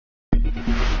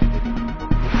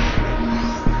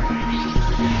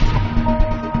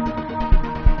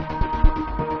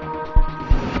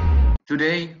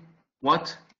Today,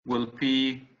 what will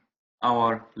be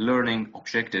our learning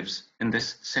objectives in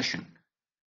this session?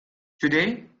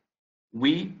 Today,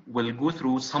 we will go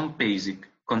through some basic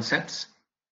concepts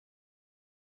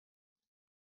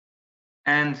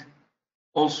and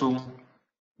also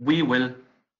we will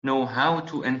know how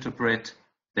to interpret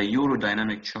the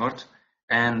urodynamic chart,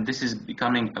 and this is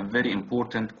becoming a very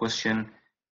important question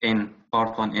in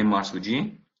part 1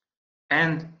 Mrcog.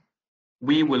 And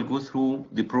we will go through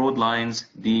the broad lines,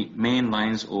 the main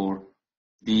lines or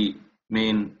the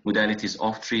main modalities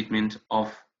of treatment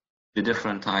of the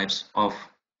different types of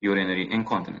urinary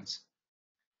incontinence.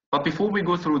 But before we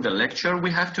go through the lecture,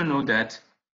 we have to know that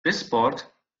this part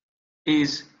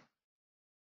is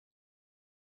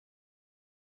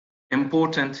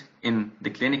important in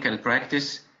the clinical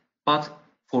practice, but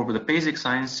for the basic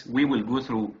science, we will go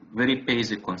through very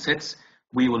basic concepts.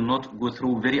 We will not go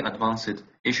through very advanced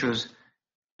issues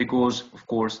because, of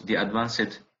course, the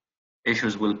advanced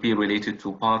issues will be related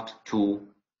to part 2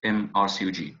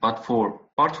 Mrcog. But for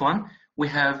part 1, we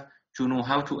have to know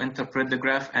how to interpret the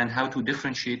graph and how to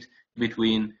differentiate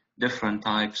between different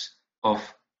types of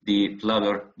the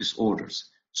bladder disorders.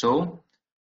 So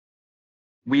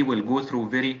we will go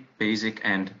through very basic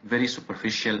and very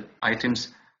superficial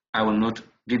items. I will not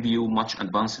give you much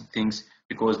advanced things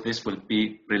because this will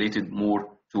be related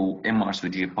more to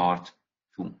Mrcog part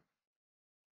 2.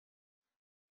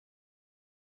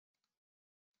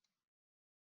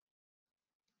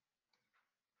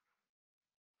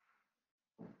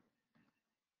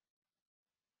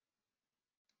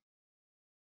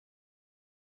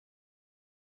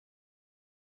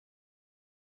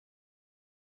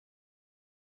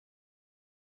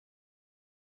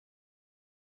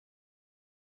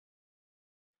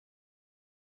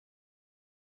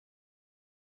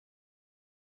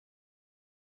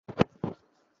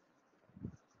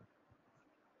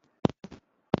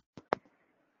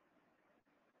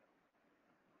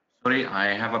 Sorry,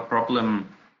 I have a problem,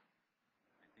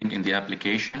 I think, in the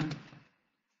application.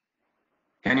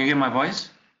 Can you hear my voice?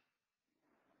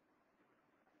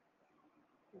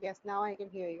 Yes, now I can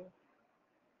hear you.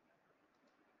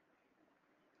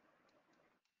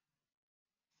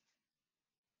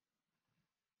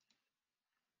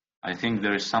 I think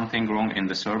there is something wrong in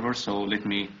the server, so let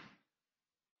me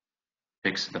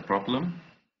fix the problem.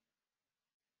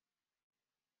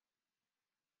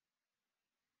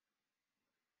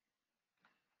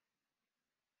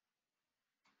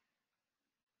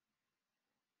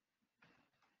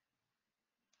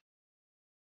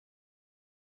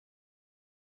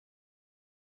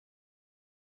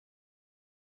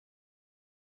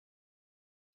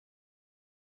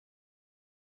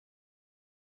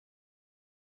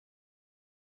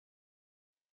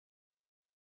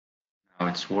 Now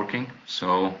it's working,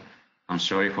 so I'm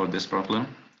sorry for this problem.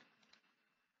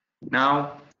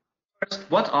 Now, first,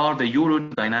 what are the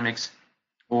urodynamics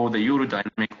or the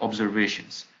urodynamic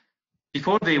observations?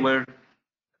 Before they were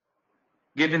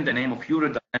given the name of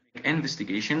urodynamic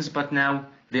investigations, but now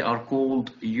they are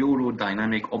called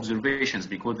urodynamic observations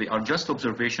because they are just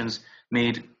observations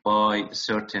made by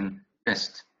certain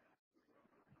tests.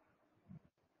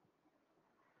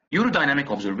 Urodynamic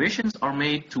observations are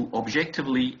made to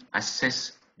objectively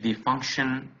assess the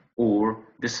function or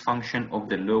dysfunction of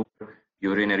the lower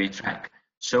urinary tract.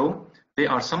 So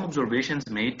there are some observations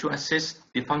made to assess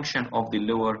the function of the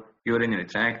lower urinary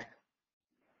tract,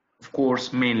 of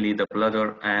course, mainly the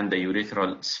bladder and the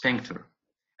urethral sphincter.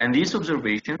 And these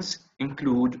observations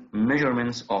include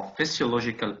measurements of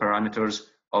physiological parameters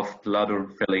of bladder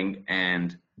filling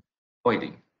and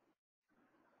voiding.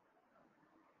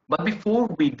 But before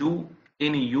we do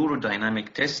any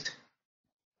urodynamic test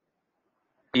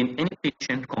in any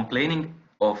patient complaining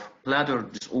of bladder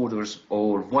disorders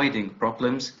or voiding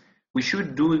problems, we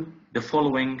should do the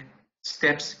following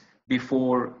steps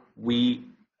before we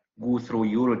go through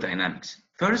urodynamics.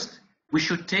 First, we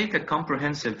should take a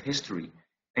comprehensive history,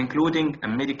 including a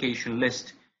medication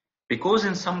list, because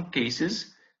in some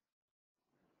cases,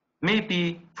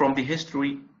 maybe from the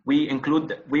history, we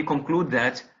conclude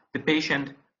that the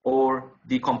patient or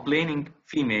the complaining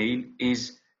female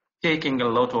is taking a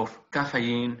lot of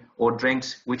caffeine or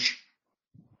drinks which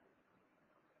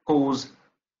cause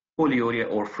polyuria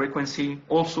or frequency.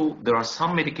 Also, there are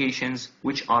some medications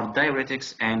which are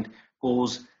diuretics and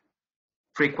cause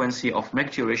frequency of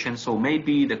micturition, so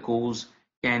maybe the cause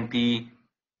can be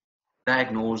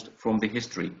diagnosed from the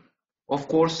history. Of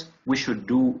course, we should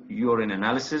do urine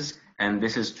analysis, and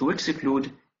this is to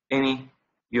exclude any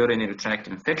urinary tract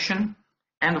infection.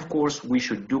 And of course, we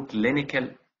should do clinical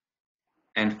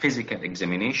and physical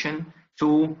examination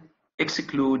to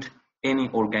exclude any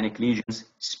organic lesions,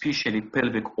 especially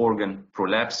pelvic organ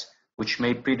prolapse, which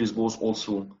may predispose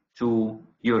also to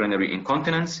urinary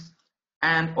incontinence.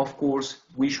 And of course,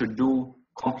 we should do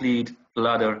complete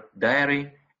bladder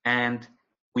diary, and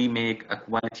we make a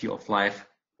quality of life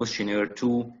questionnaire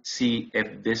to see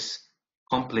if this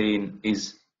complaint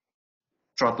is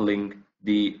troubling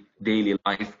the daily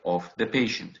life of the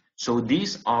patient. So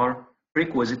these are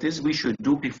prerequisites we should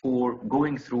do before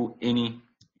going through any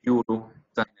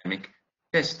urodynamic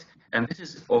test. And this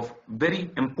is of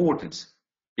very importance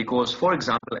because, for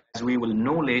example, as we will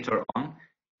know later on,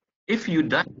 if you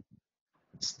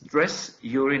stress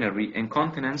urinary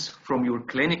incontinence from your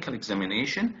clinical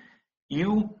examination,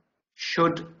 you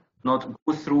should not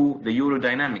go through the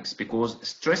urodynamics because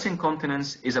stress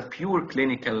incontinence is a pure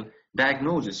clinical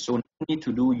diagnosis. So no need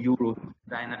to do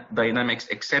urodynamics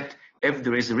except if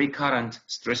there is recurrent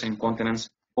stress incontinence,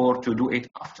 or to do it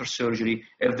after surgery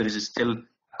if there is still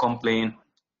a complaint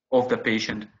of the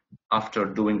patient after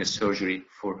doing the surgery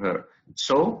for her.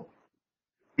 So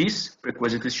these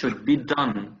prerequisites should be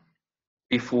done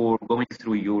before going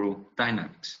through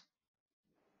urodynamics.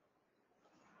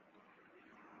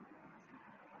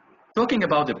 Talking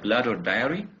about the bladder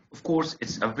diary, of course,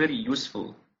 it's a very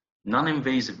useful,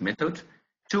 non-invasive method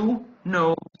to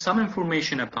know some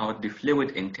information about the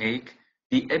fluid intake,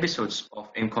 the episodes of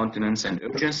incontinence and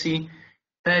urgency,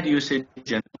 pad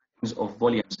usage and of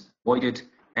volumes voided,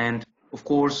 and of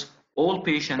course, all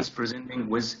patients presenting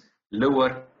with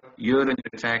lower urinary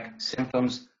tract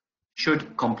symptoms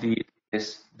should complete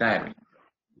this diary.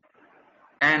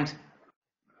 And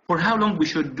for how long we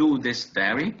should do this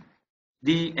diary?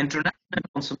 The International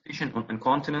Consultation on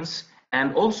Incontinence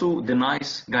and also the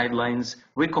NICE guidelines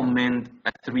recommend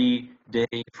a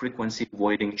 3-day frequency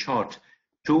voiding chart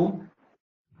to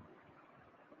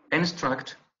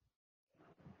instruct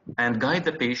and guide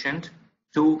the patient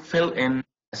to fill in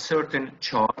a certain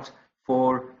chart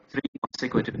for 3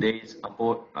 consecutive days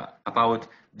about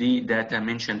the data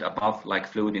mentioned above, like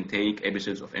fluid intake,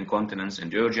 episodes of incontinence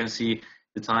and urgency,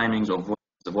 the timings of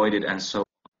voided, and so on.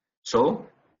 So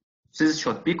this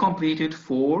should be completed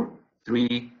for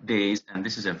 3 days, and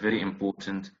this is a very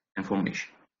important information.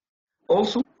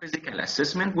 Also, physical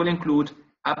assessment will include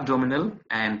abdominal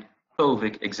and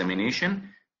pelvic examination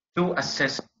to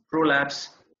assess prolapse,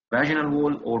 vaginal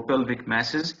wall or pelvic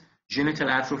masses, genital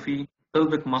atrophy,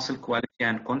 pelvic muscle quality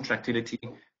and contractility,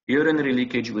 urinary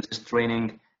leakage with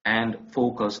straining, and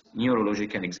focused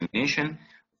neurological examination.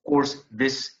 Of course,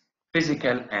 this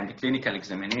physical and clinical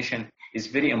examination is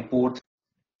very important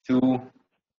to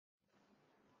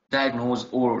diagnose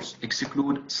or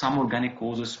exclude some organic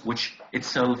causes which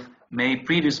itself may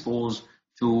predispose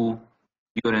to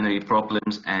urinary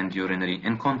problems and urinary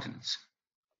incontinence.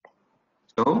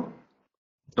 So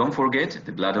don't forget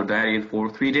the bladder diary for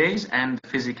 3 days, and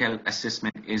physical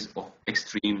assessment is of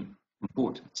extreme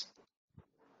importance.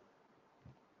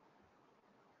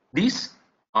 These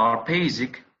are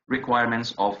basic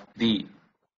requirements of the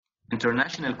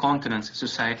International Continence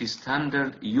Society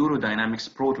Standard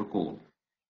Urodynamics Protocol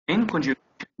in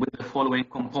conjunction with the following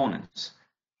components: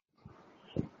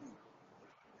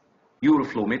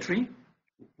 uroflowmetry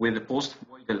with the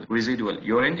post-voidal residual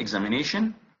urine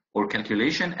examination or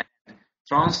calculation, and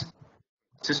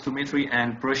transcystometry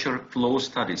and pressure flow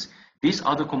studies. These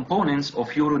are the components of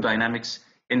urodynamics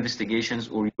investigations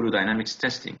or urodynamics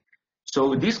testing.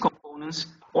 So these components,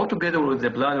 altogether with the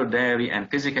bladder diary and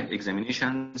physical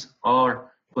examinations,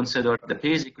 are considered the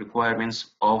basic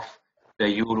requirements of the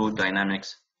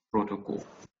urodynamics protocol.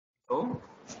 So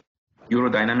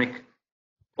urodynamic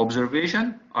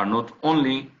observation are not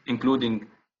only including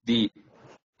the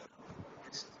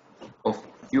of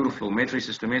uroflowmetry,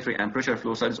 cystometry, and pressure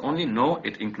flow studies only. No,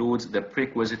 it includes the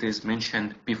prerequisites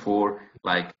mentioned before,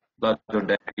 like bladder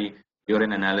diary,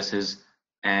 urine analysis,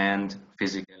 and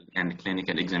physical and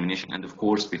clinical examination. And of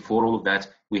course, before all of that,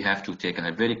 we have to take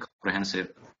a very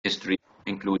comprehensive history,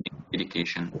 including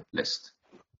medication list.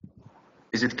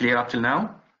 Is it clear up till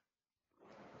now?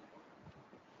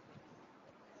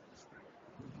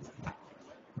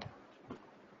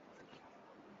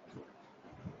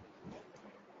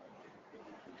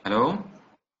 Hello?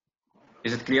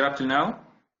 Is it clear up till now?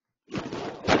 Yes,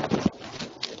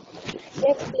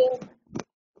 clear.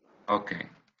 Okay.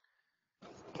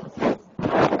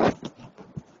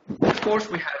 Of course,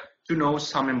 we have to know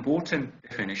some important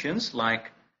definitions,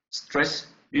 like stress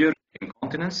urinary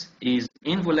incontinence is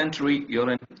involuntary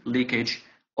urine leakage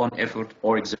on effort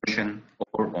or exertion,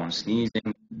 or on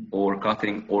sneezing or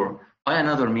coughing, or by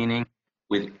another meaning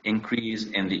with increase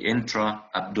in the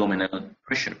intra-abdominal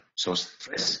pressure. So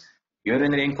stress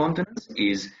urinary incontinence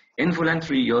is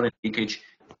involuntary urine leakage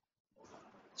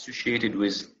associated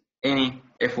with any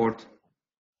effort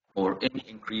or any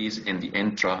increase in the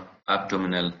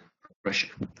intra-abdominal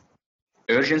pressure.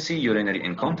 Urgency urinary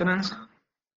incontinence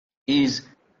is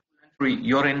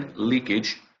urine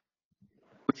leakage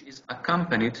which is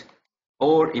accompanied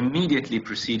or immediately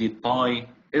preceded by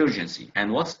urgency.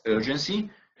 And what's urgency?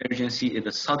 Urgency is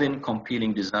a sudden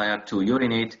compelling desire to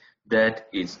urinate that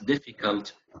is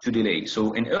difficult to delay.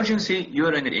 So in urgency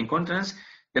urinary incontinence,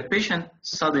 the patient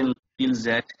suddenly feels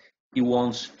that he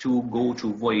wants to go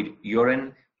to void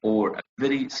urine, or a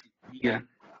very severe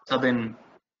sudden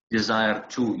desire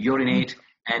to urinate,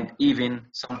 and even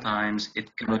sometimes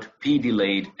it cannot be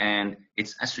delayed and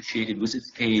it's associated with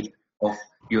escape of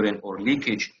urine or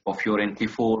leakage of urine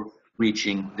before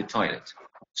reaching the toilet.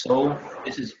 So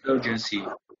this is urgency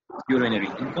urinary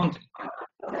incontinence.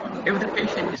 If the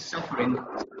patient is suffering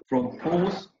from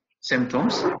both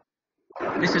symptoms,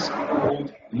 this is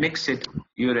called mixed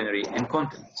urinary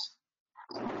incontinence.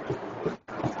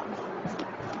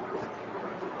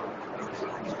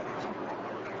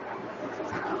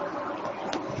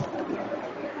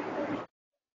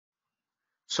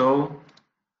 So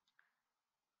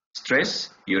stress,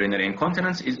 urinary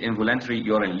incontinence, is involuntary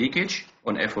urine leakage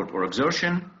on effort or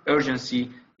exertion. Urgency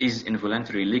is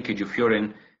involuntary leakage of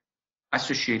urine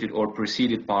associated or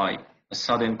preceded by a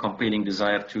sudden compelling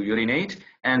desire to urinate,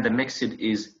 and the mixed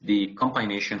is the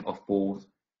combination of both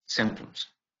symptoms.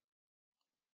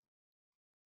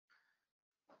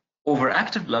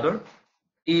 Overactive bladder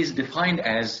is defined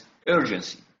as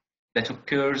urgency that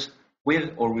occurs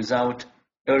with or without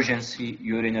urgency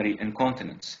urinary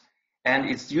incontinence, and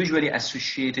it's usually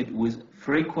associated with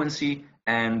frequency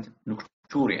and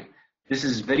nocturia. This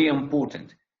is very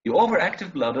important. The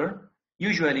overactive bladder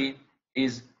usually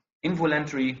is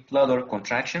involuntary bladder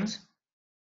contractions,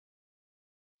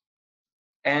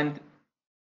 and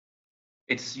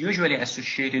it's usually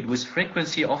associated with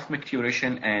frequency of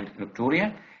micturition and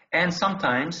nocturia, and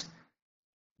sometimes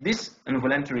this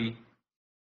involuntary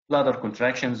bladder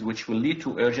contractions, which will lead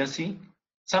to urgency,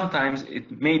 sometimes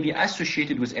it may be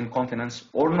associated with incontinence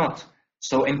or not.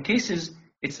 So in cases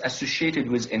it's associated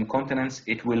with incontinence,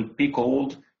 it will be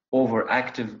called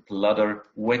overactive bladder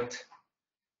wet.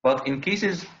 But in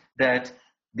cases that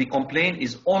the complaint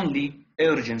is only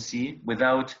urgency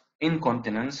without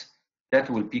incontinence, that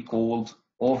will be called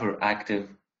overactive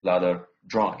bladder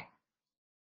dry.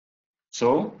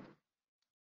 So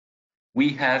we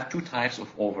have two types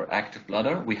of overactive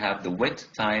bladder. We have the wet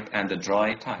type and the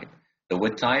dry type. The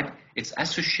wet type, it's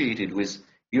associated with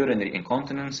urinary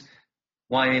incontinence,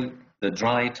 while the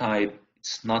dry type,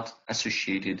 it's not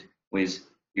associated with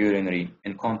urinary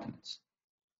incontinence.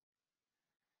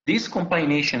 These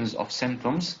combinations of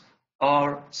symptoms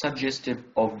are suggestive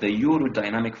of the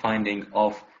urodynamic finding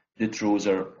of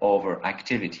detrusor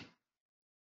overactivity.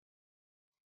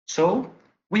 So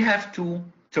we have two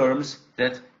terms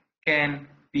that can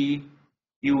be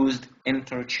used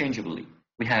interchangeably.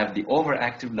 We have the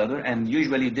overactive bladder, and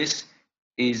usually this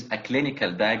is a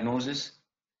clinical diagnosis,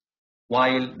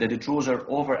 while the detrusor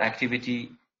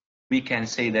overactivity, we can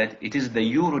say that it is the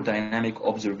urodynamic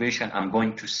observation I'm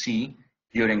going to see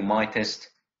during my test.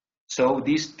 So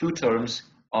these two terms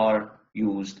are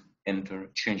used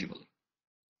interchangeably.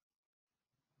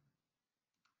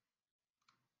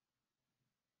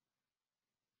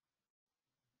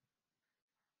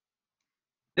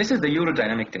 This is the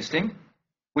urodynamic testing,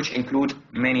 which include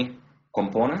many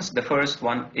components. The first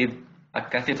one is a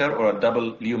catheter or a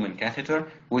double lumen catheter,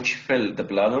 which fill the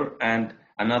bladder, and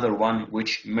another one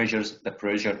which measures the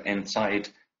pressure inside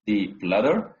the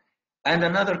bladder, and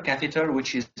another catheter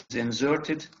which is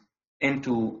inserted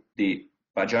into the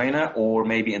vagina or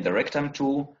maybe in the rectum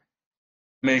to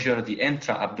measure the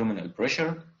intra-abdominal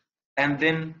pressure, and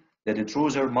then the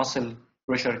detrusor muscle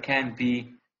pressure can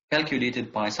be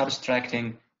calculated by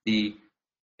subtracting the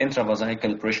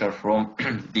intravesical pressure from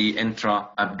the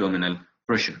intra-abdominal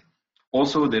pressure.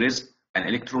 Also, there is an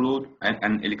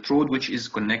electrode which is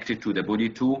connected to the body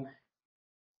to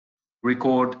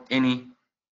record any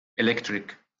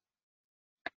electric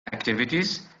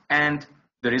activities, and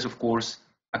there is of course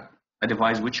a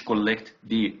device which collects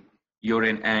the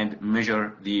urine and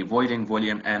measure the voiding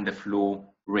volume and the flow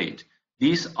rate.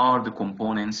 These are the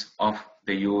components of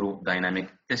the urodynamic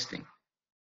testing.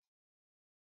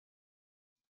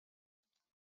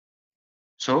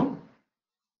 So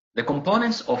the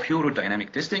components of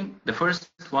urodynamic testing, the first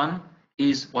one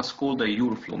is what's called the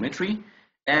uroflowmetry,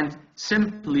 and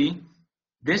simply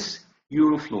this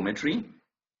uroflowmetry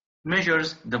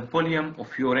measures the volume of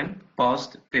urine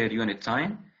passed per unit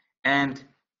time, and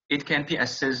it can be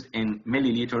assessed in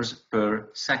milliliters per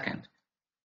second.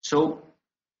 So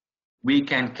we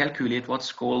can calculate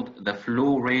what's called the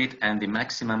flow rate and the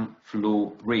maximum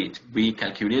flow rate. We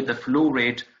calculate the flow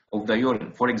rate of the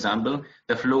urine. For example,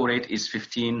 the flow rate is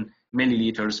 15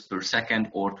 milliliters per second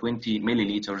or 20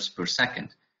 milliliters per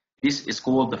second. This is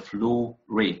called the flow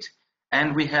rate.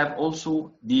 And we have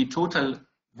also the total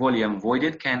volume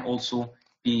voided can also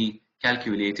be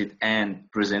calculated and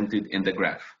presented in the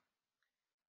graph.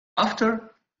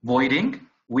 After voiding,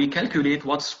 we calculate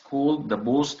what's called the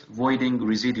post-voiding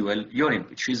residual urine,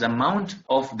 which is amount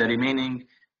of the remaining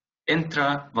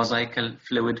intravesical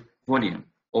fluid volume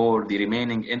or the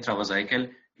remaining intravesical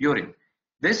urine.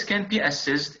 This can be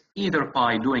assessed either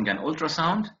by doing an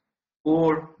ultrasound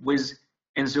or with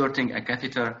inserting a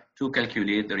catheter to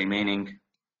calculate the remaining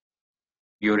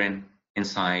urine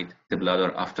inside the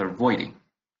bladder after voiding.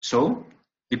 So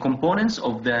the components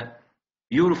of the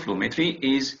uroflowmetry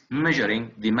is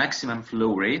measuring the maximum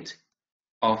flow rate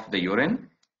of the urine,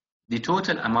 the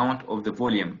total amount of the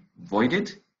volume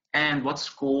voided, and what's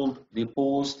called the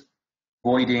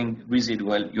post-voiding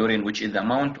residual urine, which is the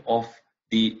amount of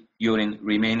the urine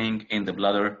remaining in the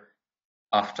bladder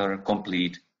after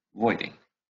complete voiding.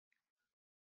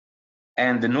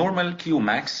 And the normal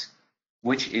Qmax,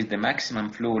 which is the maximum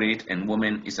flow rate in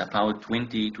women, is about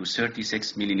 20 to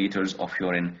 36 milliliters of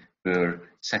urine per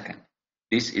second.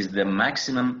 This is the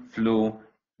maximum flow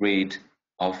rate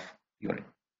of urine.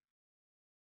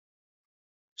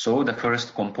 So the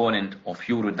first component of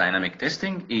urodynamic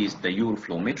testing is the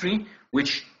uroflowmetry,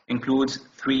 which includes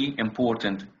three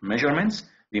important measurements: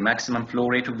 the maximum flow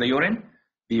rate of the urine,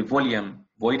 the volume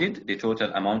voided, the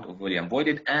total amount of volume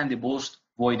voided, and the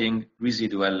post-voiding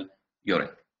residual urine.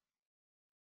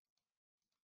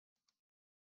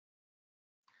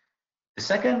 The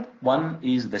second one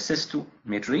is the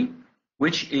cystometry,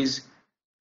 which is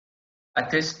a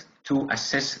test to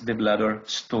assess the bladder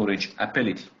storage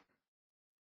ability.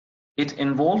 It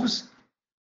involves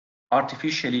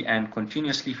artificially and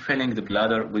continuously filling the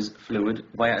bladder with fluid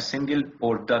via a single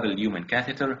or double lumen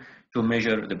catheter to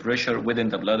measure the pressure within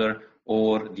the bladder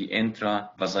or the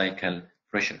intravesical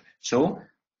pressure. So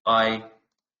I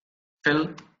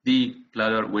fill the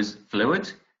bladder with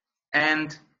fluid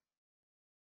and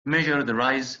measure the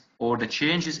rise or the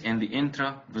changes in the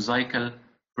intravesical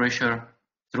pressure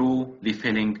through the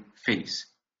filling phase.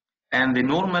 And the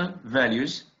normal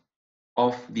values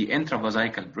of the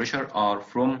intravesical pressure are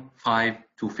from 5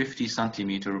 to 50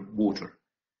 centimeter water.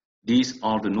 These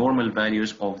are the normal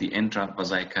values of the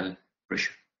intravesical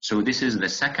pressure. So this is the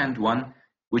second one,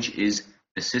 which is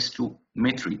the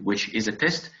cystometry, which is a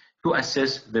test to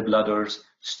assess the bladder's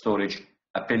storage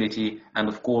ability. And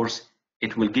of course,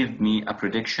 it will give me a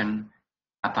prediction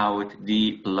about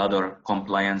the bladder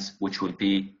compliance, which will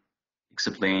be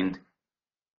explained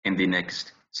in the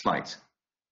next slides.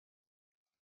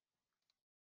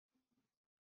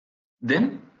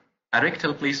 Then a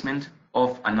rectal placement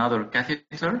of another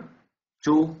catheter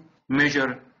to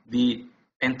measure the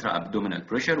intra-abdominal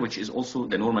pressure, which is also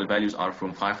the normal values are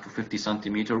from 5 to 50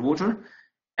 centimeter water.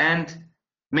 And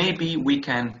maybe we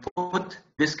can put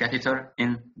this catheter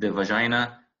in the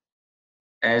vagina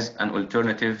as an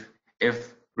alternative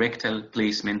if rectal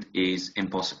placement is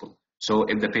impossible. So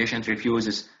if the patient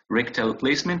refuses rectal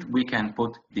placement, we can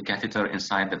put the catheter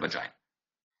inside the vagina.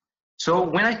 So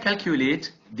when I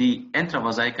calculate the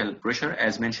intravesical pressure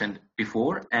as mentioned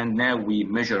before, and now we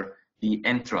measure the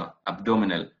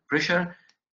intra-abdominal pressure,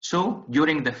 so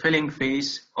during the filling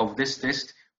phase of this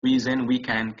test, we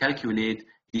can calculate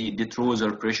the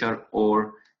detrusor pressure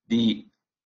or the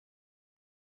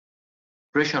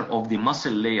pressure of the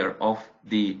muscle layer of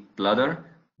the bladder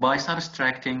by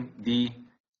subtracting the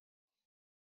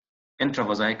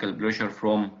intravesical pressure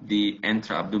from the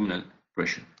intra-abdominal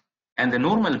pressure. And the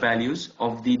normal values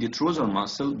of the detrusor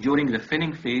muscle during the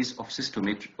filling phase of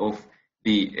cystometry of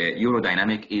the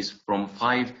urodynamic is from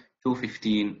 5 to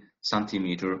 15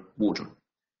 centimeter water.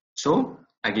 So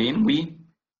again, we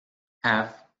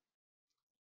have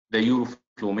the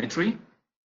uroflowmetry,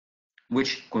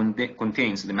 which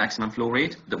contains the maximum flow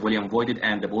rate, the volume voided,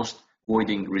 and the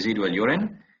post-voiding residual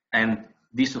urine. And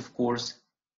these, of course,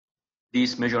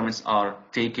 these measurements are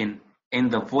taken in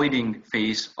the voiding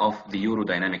phase of the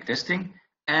urodynamic testing.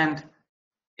 And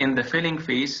in the filling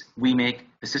phase, we make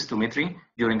the cystometry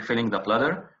during filling the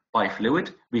bladder by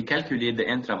fluid. We calculate the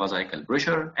intravesical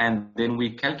pressure, and then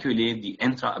we calculate the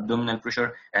intra-abdominal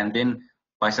pressure. And then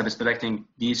by subtracting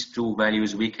these two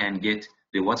values, we can get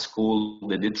the what's called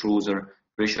the detrusor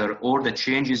pressure or the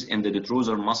changes in the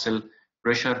detrusor muscle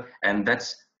pressure. And that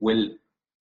will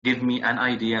give me an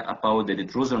idea about the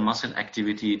detrusor muscle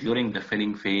activity during the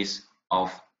filling phase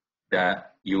of the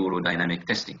urodynamic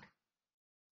testing.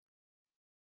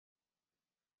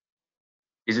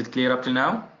 Is it clear up till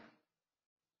now?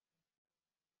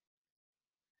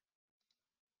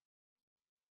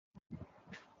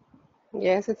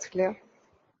 Yes, it's clear.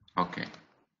 Okay.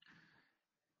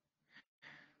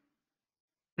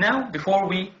 Now, before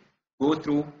we go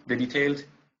through the detailed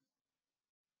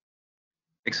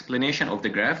explanation of the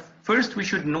graph, first we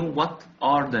should know what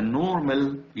are the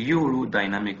normal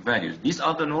urodynamic values. These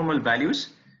are the normal values,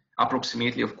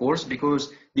 approximately, of course,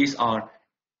 because these are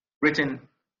written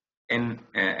in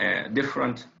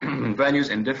different values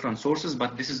in different sources,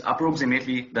 but this is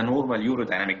approximately the normal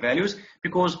urodynamic values,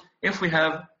 because if we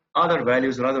have other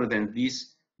values rather than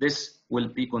these, this will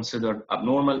be considered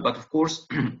abnormal. But of course,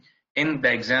 in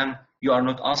the exam, you are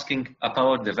not asking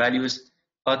about the values,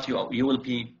 but you will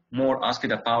be more asked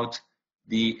about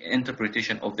the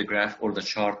interpretation of the graph or the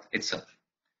chart itself.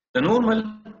 The normal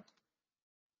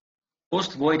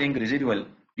post-voiding residual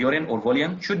urine or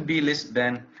volume should be less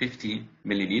than 50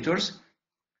 milliliters.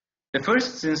 The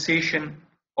first sensation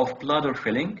of bladder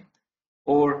filling,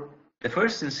 or the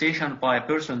first sensation by a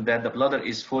person that the bladder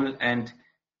is full and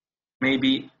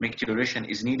maybe micturition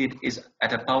is needed, is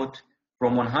at about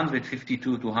from 150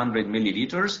 to 200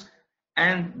 milliliters,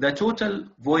 and the total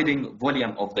voiding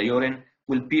volume of the urine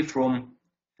will be from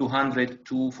 200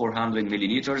 to 400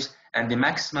 milliliters, and the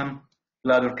maximum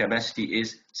bladder capacity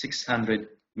is 600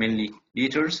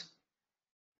 milliliters.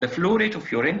 The flow rate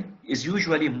of urine is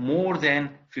usually more than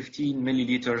 15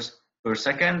 milliliters per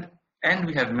second, and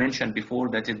we have mentioned before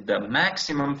that the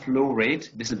maximum flow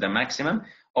rate, this is the maximum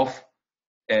of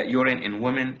urine in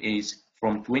women, is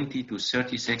from 20 to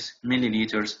 36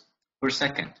 milliliters per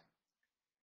second.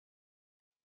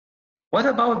 What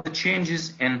about the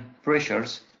changes in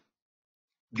pressures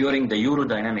during the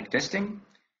urodynamic testing?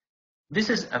 This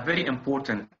is a very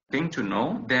important thing to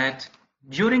know, that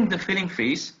during the filling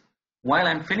phase, while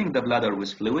I'm filling the bladder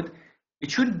with fluid,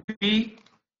 it should be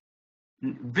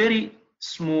very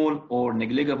small or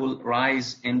negligible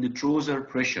rise in the trouser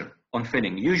pressure on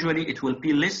filling. Usually it will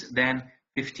be less than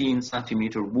 15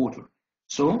 centimeter water.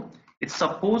 So it's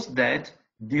supposed that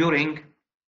during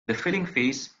the filling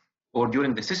phase or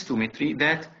during the cystometry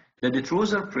that the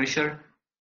detrusor pressure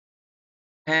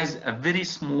has a very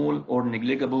small or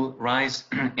negligible rise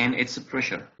in its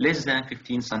pressure, less than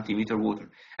 15 centimeter water.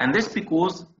 And this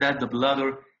because that the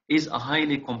bladder is a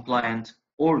highly compliant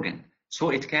organ, so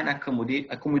it can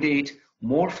accommodate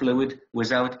more fluid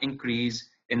without increase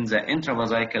in the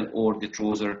intravesical or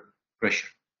detrusor pressure.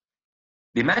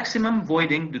 The maximum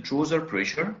voiding detrusor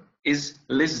pressure is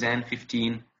less than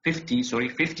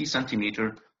 50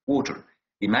 centimeter water.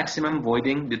 The maximum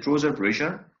voiding detrusor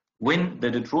pressure, when the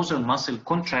detrusor muscle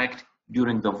contract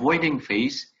during the voiding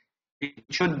phase, it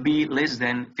should be less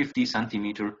than 50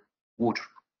 centimeter water.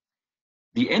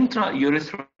 The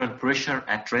intraurethral pressure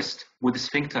at rest with the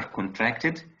sphincter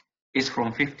contracted is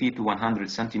from 50 to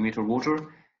 100 centimeter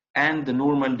water, and the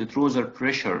normal detrusor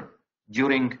pressure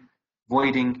during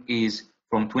voiding is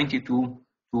from 22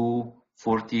 to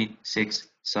 46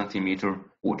 centimeter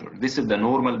water. This is the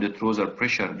normal detrusor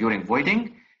pressure during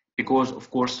voiding, because of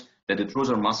course the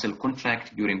detrusor muscle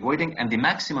contract during voiding, and the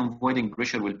maximum voiding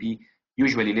pressure will be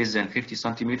usually less than 50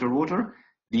 centimeter water.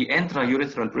 The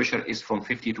intraurethral pressure is from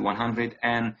 50 to 100,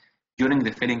 and during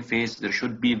the filling phase there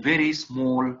should be very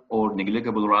small or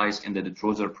negligible rise in the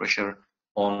detrusor pressure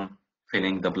on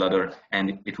filling the bladder,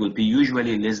 and it will be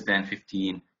usually less than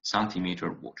 15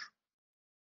 centimeter water.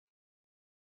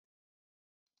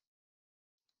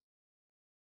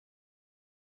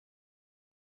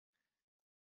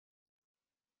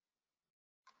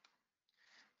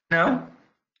 Now,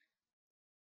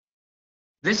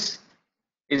 this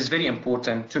is very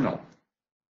important to know.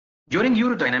 During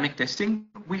urodynamic testing,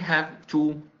 we have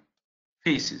two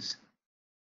phases.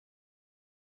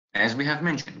 As we have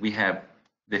mentioned, we have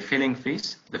the filling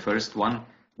phase. The first one,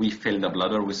 we fill the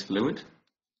bladder with fluid.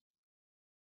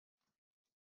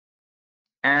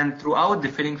 And throughout the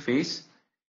filling phase,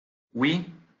 we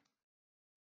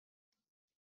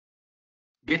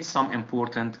get some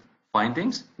important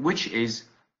findings, which is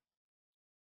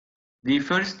the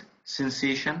first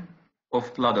sensation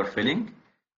of bladder filling.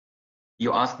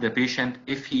 You ask the patient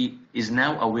if he is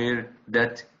now aware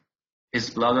that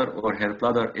his bladder or her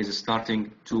bladder is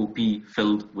starting to be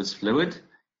filled with fluid,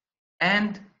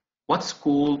 and what's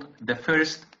called the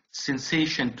first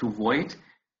sensation to void,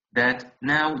 that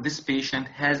now this patient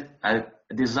has a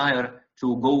desire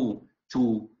to go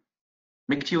to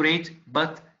micturate,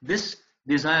 but this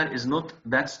desire is not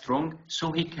that strong,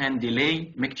 so he can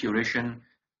delay micturation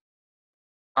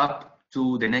up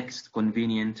to the next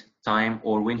convenient time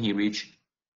or when he reach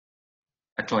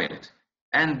a toilet.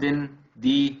 And then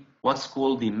what's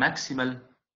called the maximal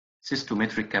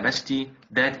cystometric capacity,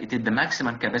 that it is the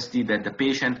maximum capacity that the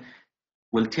patient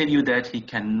will tell you that he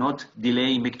cannot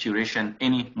delay micturition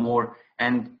anymore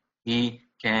and he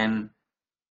can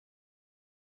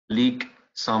leak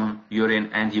some urine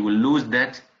and he will lose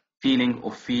that feeling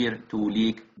of fear to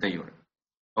leak the urine.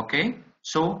 Okay,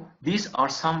 so these are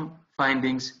some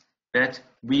findings that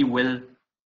we will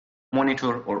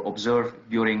monitor or observe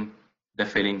during the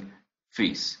filling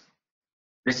phase.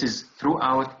 This is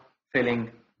throughout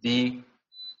filling the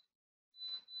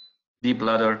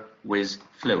bladder with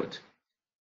fluid.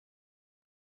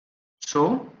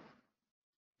 So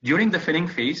during the filling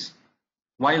phase,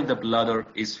 while the bladder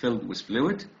is filled with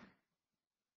fluid,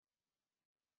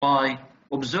 by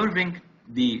observing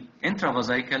the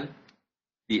intravesical,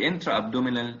 the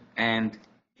intra-abdominal, and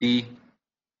the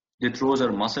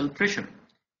detrusor muscle pressure.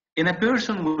 In a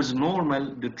person with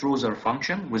normal detrusor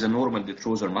function, with a normal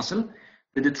detrusor muscle,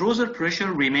 the detrusor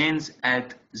pressure remains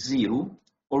at 0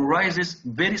 or rises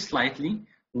very slightly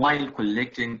while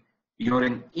collecting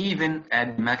urine, even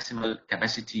at maximal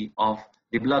capacity of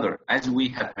the bladder. As we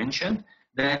have mentioned,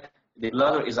 that the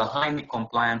bladder is a highly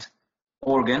compliant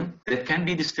organ that can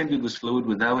be distributed with fluid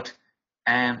without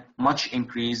a much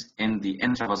increase in the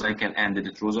intravesical and the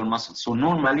detrusor muscle. So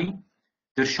normally,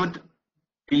 there should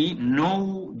be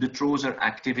no detrusor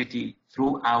activity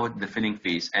throughout the filling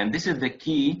phase. And this is the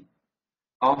key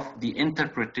of the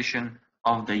interpretation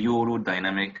of the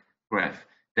urodynamic graph,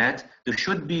 that there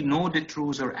should be no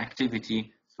detrusor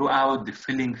activity throughout the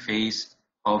filling phase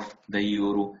of the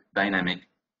urodynamic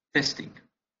testing.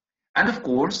 And of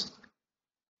course,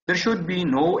 there should be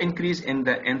no increase in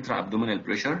the intra-abdominal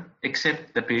pressure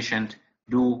except the patient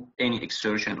do any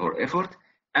exertion or effort.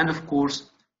 And of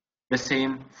course, the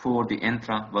same for the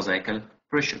intravesical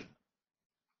pressure.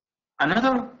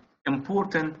 Another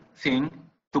important thing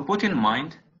to put in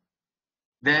mind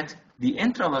that the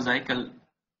intravesical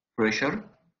pressure,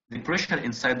 the pressure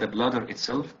inside the bladder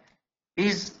itself,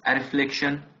 is a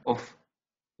reflection of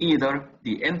either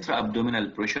the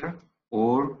intra-abdominal pressure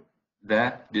or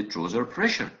the detrusor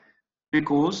pressure.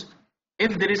 Because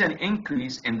if there is an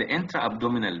increase in the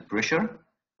intra-abdominal pressure,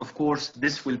 of course,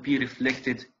 this will be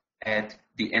reflected at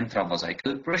the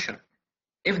intravesical pressure.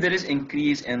 If there is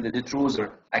increase in the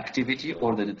detrusor activity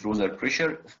or the detrusor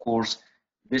pressure, of course,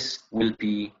 this will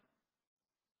be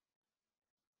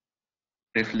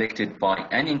reflected by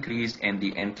an increase in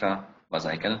the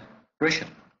intravesical pressure.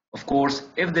 Of course,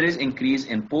 if there is increase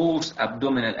in both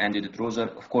abdominal and the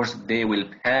detrusor, of course, they will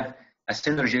have a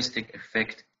synergistic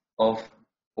effect of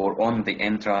or on the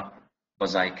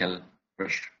intravesical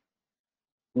pressure.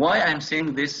 Why I'm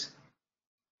saying this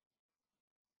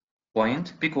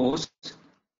point? Because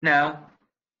now,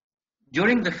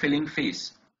 during the filling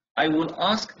phase, I will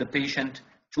ask the patient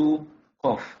to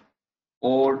cough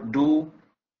or do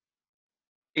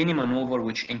any maneuver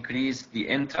which increase the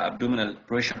intra-abdominal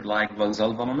pressure, like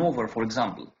Valsalva maneuver, for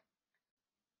example.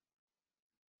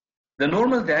 The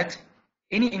normal that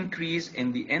any increase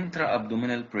in the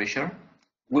intra-abdominal pressure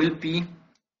will be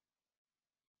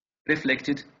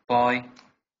reflected by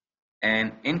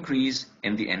an increase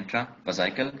in the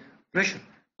intravesical pressure.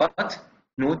 But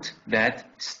note that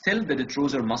still the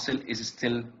detrusor muscle is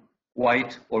still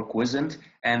white or quiescent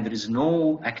and there is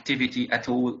no activity at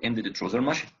all in the detrusor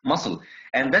muscle.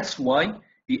 And that's why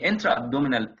the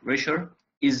intra-abdominal pressure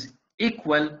is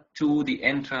equal to the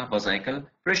intravesical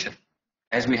pressure.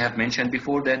 As we have mentioned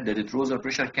before, that the detrusor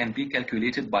pressure can be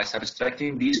calculated by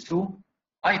subtracting these two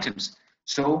items.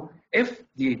 So if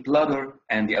the bladder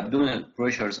and the abdominal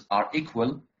pressures are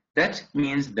equal, that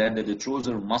means that the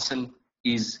detrusor muscle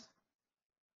is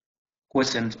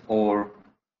quiescent or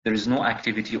there is no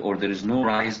activity or there is no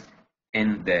rise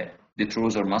in the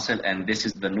detrusor muscle, and this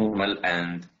is the normal,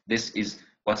 and this is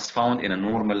what's found in a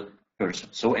normal person.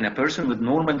 So in a person with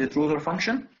normal detrusor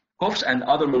function, coughs and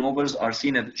other maneuvers are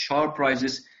seen as sharp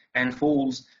rises and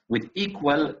falls with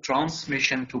equal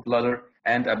transmission to bladder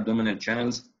and abdominal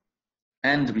channels,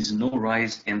 and there is no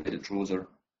rise in the detrusor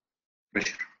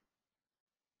pressure.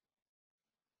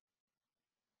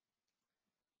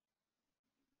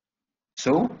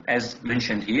 So, as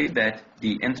mentioned here, that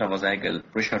the intravesical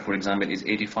pressure, for example, is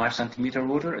 85 centimeter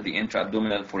water, the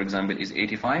intra-abdominal, for example, is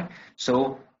 85.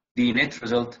 So, the net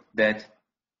result that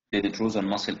the detrusor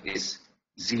muscle is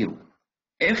 0.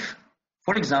 If,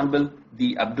 for example,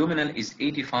 the abdominal is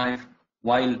 85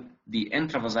 while the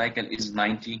intravesical is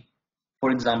 90, for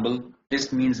example,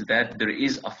 this means that there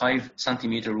is a 5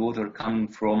 centimeter water coming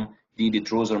from the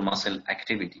detrusor muscle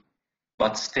activity.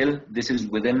 But still, this is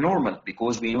within normal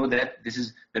because we know that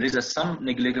there is some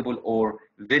negligible or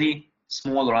very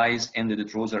small rise in the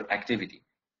detrusor activity.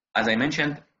 As I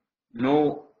mentioned,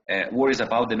 no worries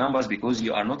about the numbers because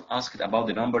you are not asked about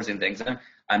the numbers in the exam.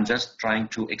 I'm just trying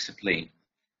to explain.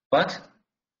 But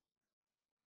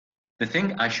the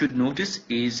thing I should notice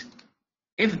is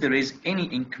if there is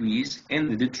any increase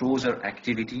in the detrusor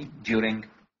activity during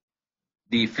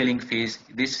the filling phase,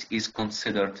 this is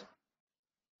considered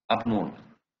abnormal.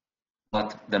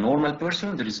 But the normal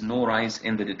person, there is no rise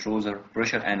in the detrusor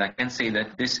pressure, and I can say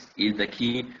that this is the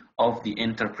key of the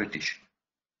interpretation.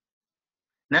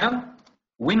 Now,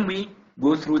 when we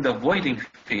go through the voiding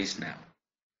phase now,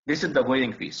 this is the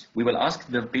voiding phase. We will ask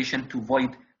the patient to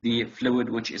void the fluid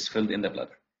which is filled in the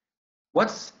bladder.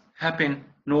 What's happened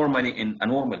normally in a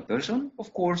normal person?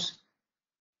 Of course,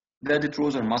 the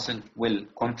detrusor muscle will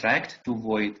contract to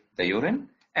void the urine,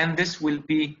 and this will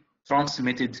be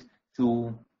transmitted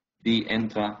to the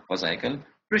intravesical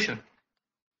pressure.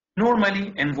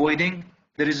 Normally, in voiding,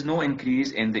 there is no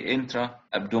increase in the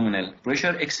intra-abdominal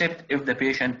pressure except if the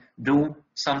patient do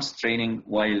some straining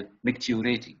while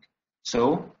micturating.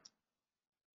 So,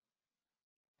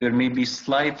 there may be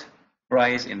slight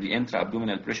rise in the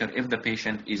intra-abdominal pressure if the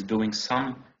patient is doing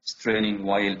some straining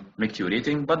while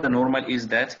micturating, but the normal is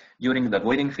that during the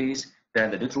voiding phase,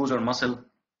 that the detrusor muscle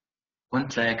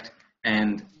contract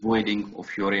and voiding of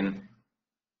urine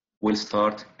will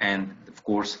start, and of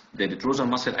course the detrusor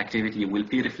muscle activity will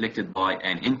be reflected by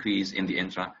an increase in the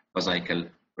intravesical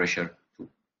pressure too.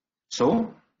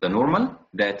 So the normal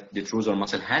that detrusor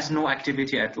muscle has no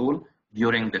activity at all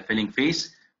during the filling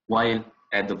phase, while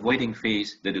at the voiding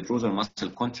phase the detrusor muscle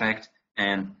contract,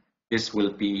 and this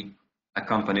will be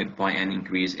accompanied by an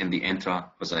increase in the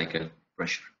intravesical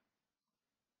pressure.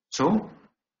 So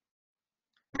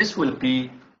this will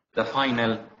be the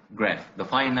final graph, the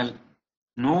final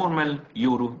normal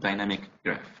urodynamic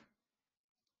graph.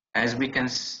 As we can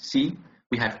see,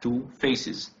 we have two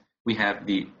phases. We have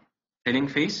the filling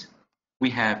phase, we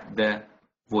have the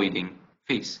voiding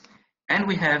phase, and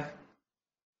we have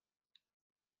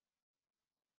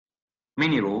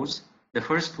many rows. The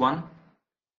first one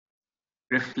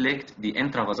reflect the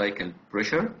intravesical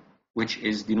pressure, which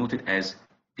is denoted as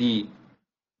P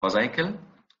vesical,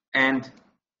 and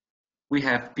we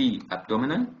have P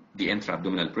abdominal, the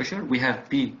intra-abdominal pressure. We have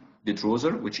P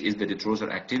detrusor, which is the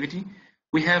detrusor activity.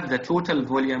 We have the total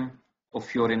volume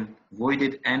of urine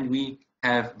voided, and we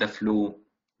have the flow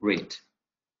rate.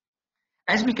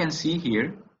 As we can see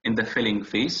here in the filling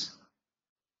phase,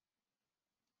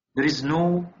 there is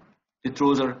no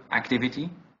detrusor activity.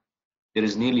 There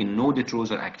is nearly no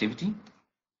detrusor activity.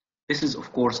 This is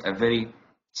of course a very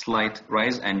slight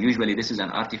rise, and usually this is an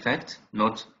artifact,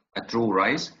 not a true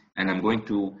rise. And I'm going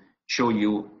to show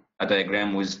you a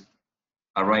diagram with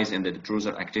a rise in the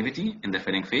detrusor activity in the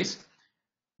filling phase.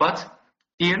 But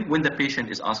here, when the patient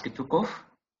is asked to cough,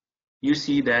 you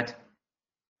see that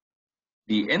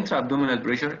the intra-abdominal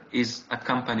pressure is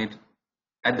accompanied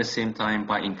at the same time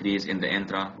by increase in the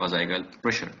intravesical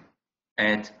pressure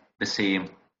at the same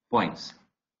points.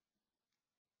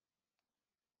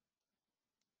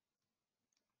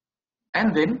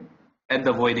 And then at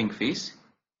the voiding phase,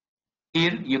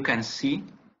 here you can see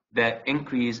the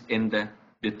increase in the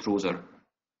detrusor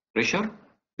pressure.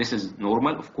 This is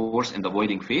normal, of course, in the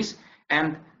voiding phase,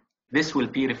 and this will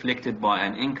be reflected by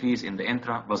an increase in the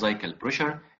intravesical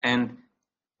pressure. And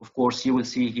of course, you will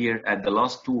see here at the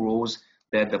last two rows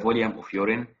that the volume of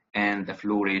urine and the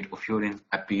flow rate of urine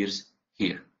appears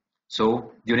here.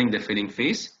 So during the filling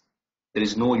phase, there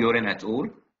is no urine at all,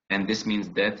 and this means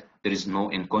that there is no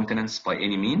incontinence by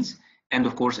any means. And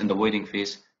of course, in the voiding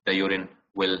phase, the urine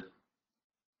will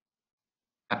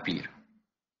appear.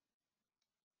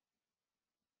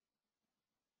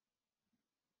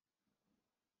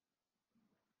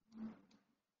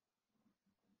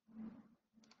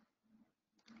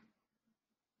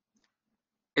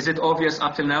 Is it obvious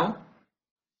up till now?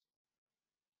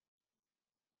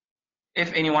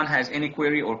 If anyone has any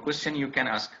query or question, you can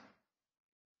ask.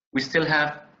 We still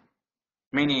have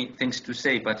many things to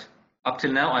say, but up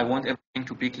till now, I want everything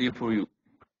to be clear for you.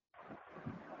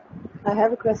 I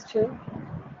have a question.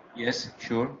 Yes,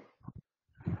 sure.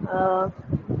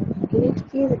 Can you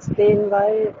please explain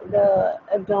why the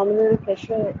abdominal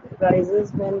pressure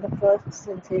rises when the first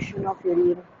sensation of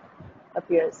urine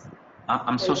appears?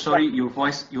 I'm so sorry, your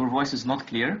voice is not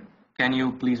clear. Can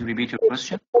you please repeat your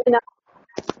question?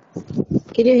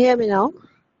 Can you hear me now?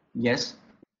 Yes.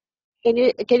 Can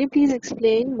you please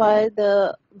explain why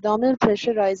the abdominal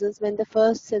pressure rises when the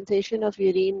first sensation of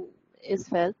urine is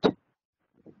felt?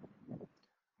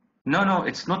 No,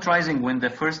 it's not rising when the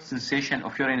first sensation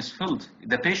of urine is felt.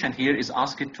 The patient here is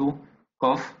asked to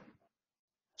cough,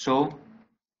 so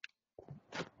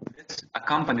it's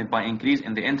accompanied by increase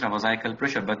in the intravesical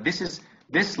pressure. But this is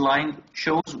This line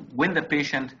shows when the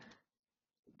patient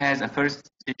has a first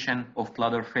sensation of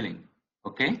bladder filling.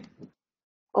 Okay?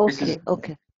 Okay,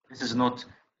 okay. This is not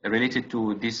related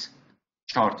to this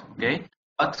chart, okay?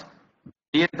 But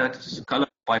here that's colored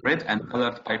by red and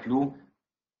colored by blue,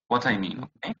 what I mean,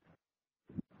 okay?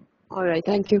 All right,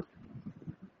 thank you.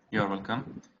 You're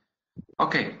welcome.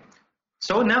 Okay,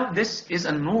 so now this is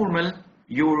a normal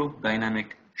urodynamic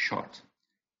chart.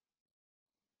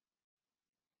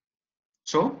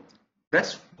 So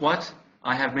that's what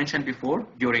I have mentioned before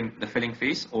during the filling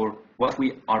phase, or what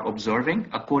we are observing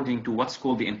according to what's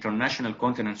called the International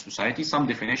Continence Society. Some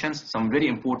definitions, some very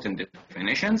important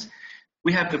definitions.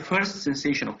 We have the first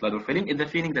sensation of bladder filling is the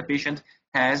feeling the patient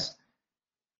has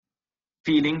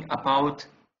feeling about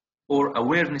or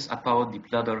awareness about the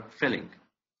bladder filling.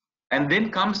 And then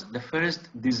comes the first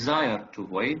desire to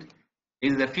void,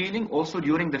 is the feeling also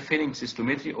during the filling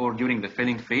cystometry or during the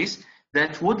filling phase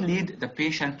that would lead the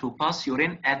patient to pass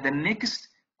urine at the next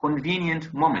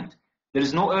convenient moment. There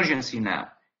is no urgency now.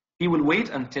 He will wait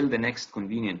until the next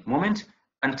convenient moment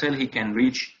until he can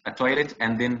reach a toilet,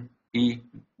 and then he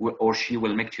or she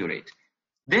will micturate.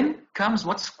 Then comes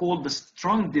what's called the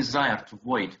strong desire to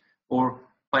void, or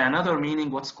by another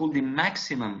meaning, what's called the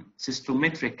maximum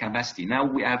cystometric capacity. Now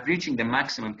we are reaching the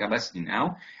maximum capacity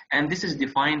now, and this is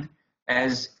defined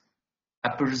as a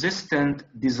persistent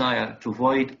desire to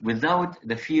void without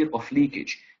the fear of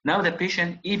leakage. Now the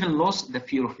patient even lost the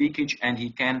fear of leakage, and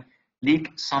he can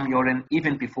leak some urine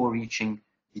even before reaching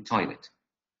the toilet.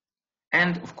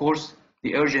 And of course,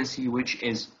 the urgency, which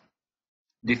is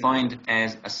defined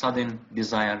as a sudden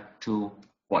desire to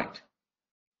void.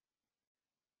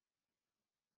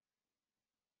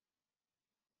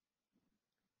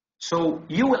 So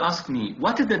you will ask me,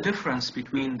 what is the difference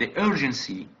between the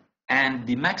urgency and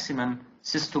the maximum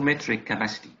cystometric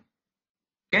capacity?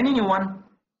 Can anyone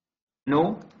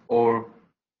know or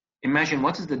imagine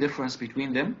what is the difference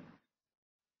between them?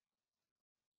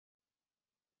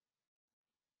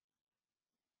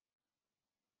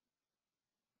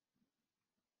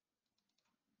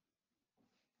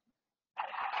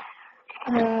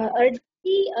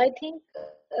 Urgency, I think,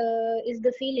 is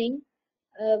the feeling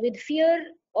with fear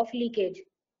of leakage.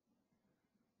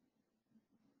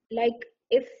 Like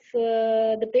if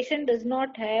the patient does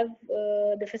not have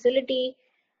the facility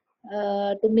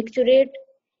to micturate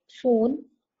soon,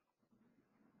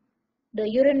 the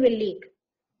urine will leak.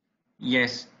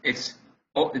 Yes, it's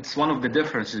one of the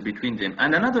differences between them.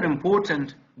 And another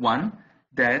important one,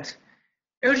 that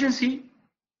urgency,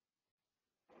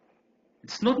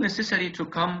 it's not necessary to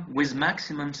come with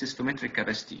maximum cystometric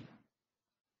capacity.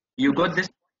 You got this?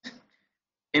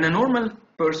 In a normal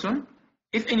person,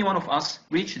 if any one of us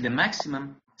reach the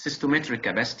maximum cystometric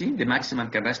capacity, the maximum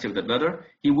capacity of the bladder,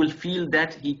 he will feel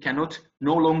that he cannot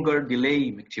no longer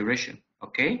delay micturition,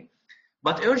 okay?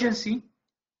 But urgency,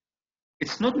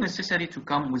 it's not necessary to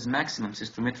come with maximum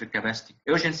cystometric capacity.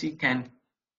 Urgency can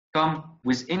come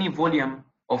with any volume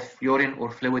of urine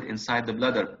or fluid inside the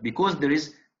bladder, because there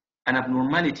is an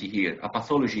abnormality here, a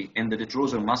pathology in the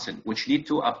detrusor muscle, which lead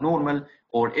to abnormal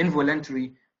or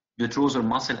involuntary detrusor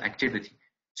muscle activity.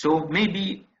 So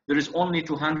maybe there is only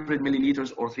 200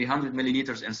 milliliters or 300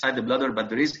 milliliters inside the bladder, but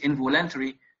there is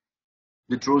involuntary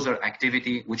detrusor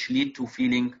activity which lead to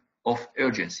feeling of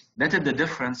urgency. That is the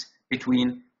difference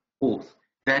between both.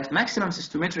 That maximum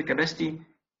cystometric capacity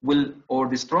will, or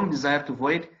the strong desire to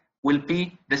void, will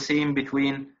be the same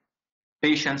between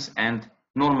patients and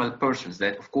normal persons.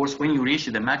 That of course, when you reach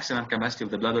the maximum capacity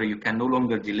of the bladder, you can no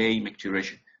longer delay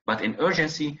micturition. But in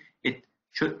urgency,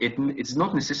 it's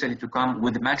not necessary to come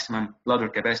with the maximum bladder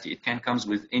capacity. It can come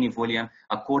with any volume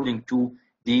according to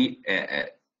the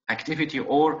activity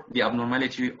or the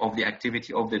abnormality of the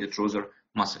activity of the detrusor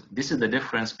muscle. This is the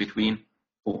difference between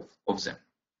both of them.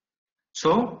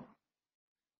 So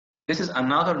this is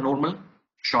another normal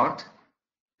chart.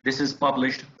 This is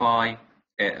published by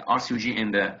RCOG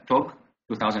in the TOG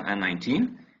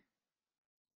 2019.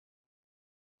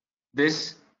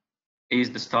 This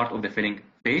is the start of the filling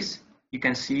phase. You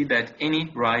can see that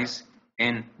any rise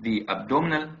in the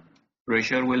abdominal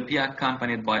pressure will be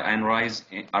accompanied by a rise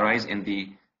in the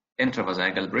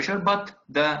intravesical pressure, but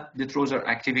the detrusor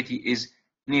activity is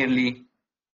nearly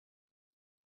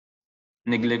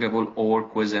negligible or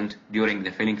quiescent during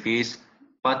the filling phase.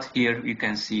 But here you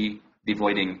can see the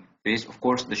voiding phase. Of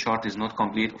course, the chart is not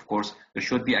complete. Of course, there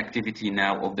should be activity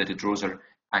now of the detrusor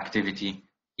activity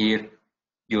here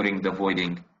during the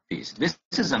voiding phase. This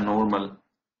is a normal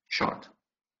chart.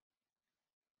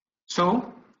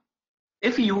 So,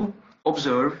 if you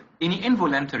observe any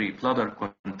involuntary bladder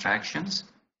contractions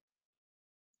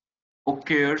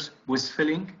occurs with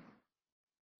filling,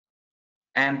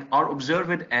 and are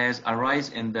observed as a rise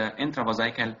in the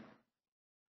intravesical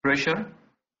pressure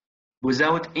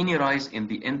without any rise in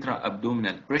the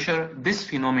intra-abdominal pressure. This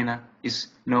phenomena is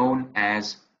known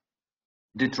as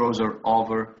detrusor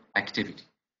overactivity.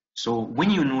 So when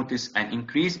you notice an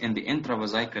increase in the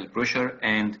intravesical pressure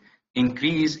and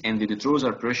increase in the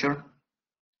detrusor pressure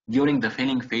during the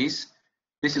filling phase,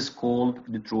 this is called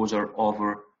detrusor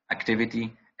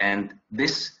overactivity, and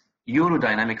this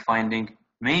urodynamic finding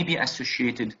may be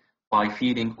associated by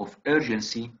feeling of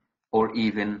urgency or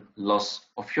even loss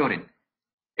of urine.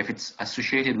 If it's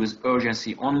associated with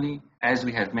urgency only, as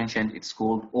we have mentioned, it's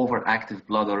called overactive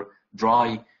bladder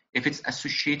dry. If it's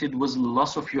associated with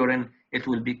loss of urine, it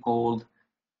will be called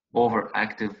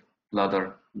overactive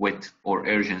bladder wet or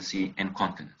urgency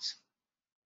incontinence.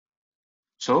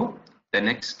 So the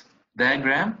next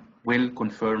diagram will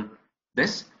confirm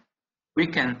this. We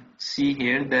can see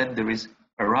here that there is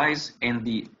a rise in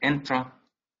the the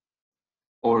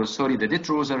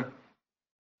detrusor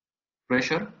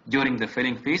pressure during the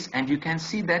filling phase, and you can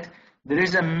see that there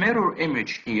is a mirror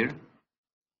image here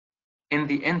in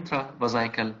the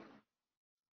intravesical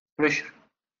pressure.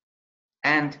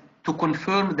 And to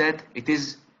confirm that it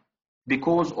is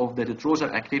because of the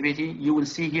detrusor activity, you will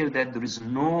see here that there is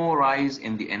no rise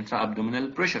in the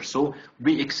intra-abdominal pressure. So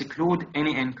we exclude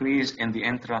any increase in the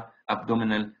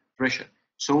intra-abdominal pressure.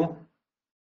 So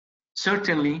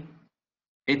certainly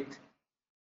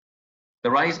the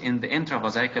rise in the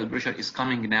intravesical pressure is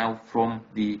coming now from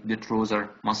the detrusor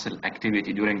muscle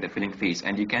activity during the filling phase,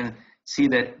 and you can see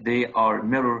that they are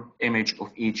mirror image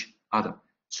of each other.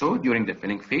 So during the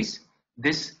filling phase,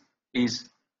 this is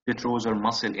detrusor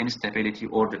muscle instability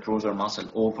or detrusor muscle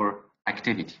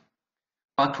overactivity.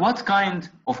 But what kind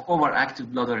of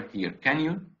overactive bladder here? Can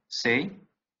you say?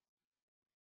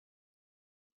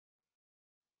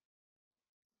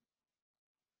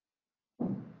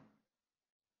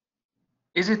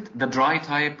 Is it the dry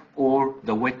type or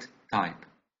the wet type?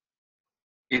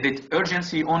 Is it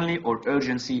urgency only or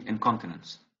urgency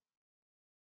incontinence?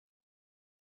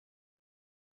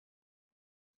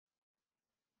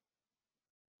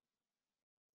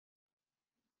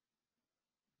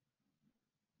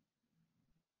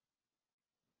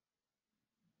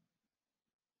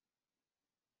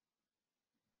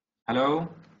 Hello?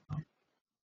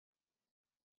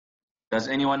 Does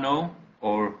anyone know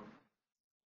or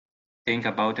think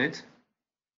about it?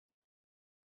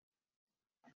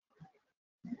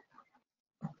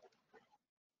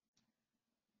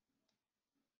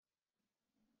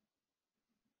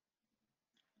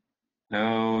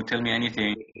 No, tell me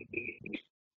anything.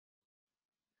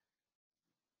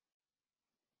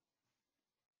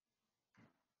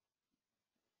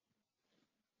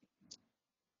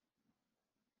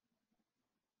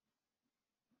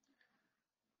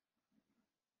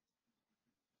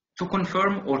 To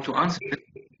confirm or to answer it,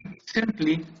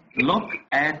 simply look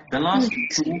at the last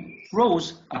two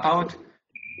rows about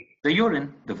the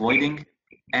urine, the voiding,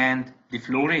 and the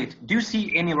flow rate. Do you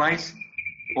see any rise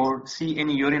or see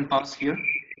any urine pulse here?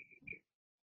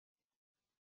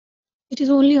 It is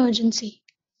only urgency.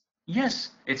 Yes,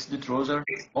 it's detrusor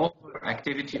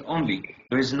overactivity only.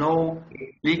 There is no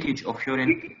leakage of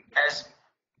urine as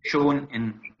shown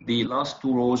in the last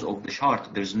two rows of the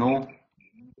chart. There's no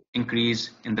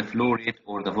increase in the flow rate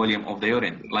or the volume of the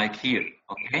urine like here.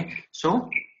 Okay, so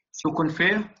to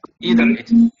confirm, either it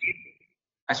is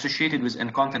associated with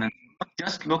incontinence,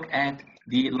 just look at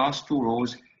the last two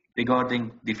rows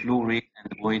regarding the flow rate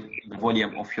and the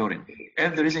volume of urine.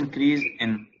 If there is increase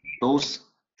in those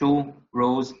two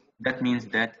rows, that means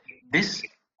that this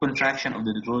contraction of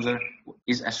the detrusor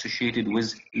is associated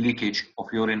with leakage of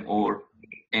urine or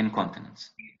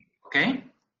incontinence. Okay?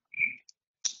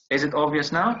 Is it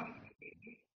obvious now?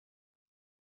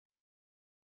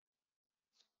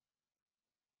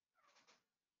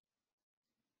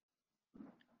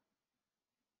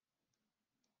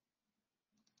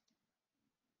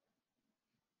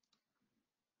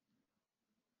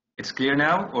 It's clear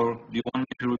now, or do you want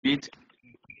me to repeat?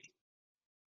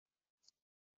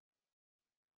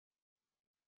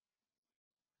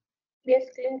 Yes,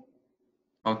 clear.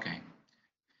 Okay.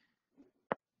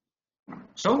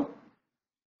 So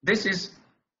this is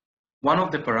one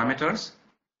of the parameters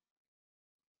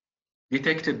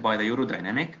detected by the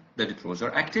urodynamic, the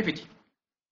detrusor activity.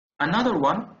 Another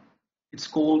one, it's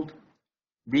called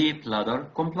the bladder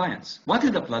compliance. What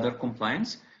is the bladder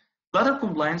compliance? Bladder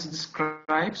compliance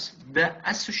describes the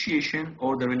association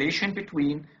or the relation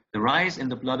between the rise in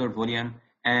the bladder volume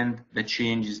and the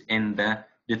changes in the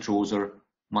detrusor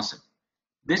muscle.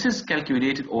 This is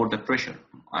calculated, or the pressure,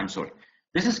 I'm sorry.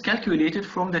 This is calculated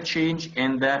from the change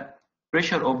in the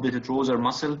pressure of the detrusor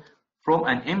muscle from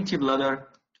an empty bladder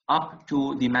up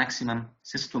to the maximum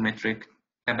cystometric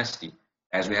capacity.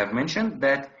 As we have mentioned,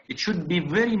 that it should be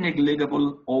very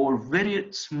negligible or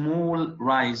very small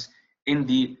rise in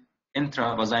the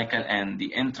intravesical and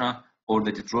the intra or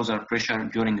the detrusor pressure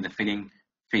during the filling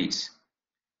phase,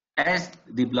 as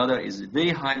the bladder is a very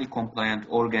highly compliant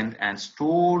organ and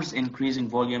stores increasing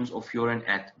volumes of urine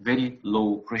at very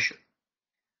low pressure.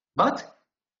 But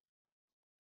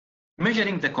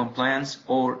measuring the compliance,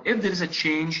 or if there is a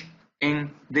change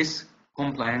in this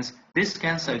compliance, this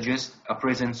can suggest a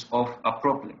presence of a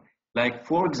problem. Like,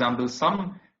 for example,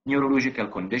 some neurological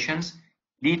conditions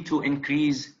lead to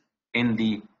increase in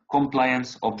the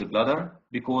compliance of the bladder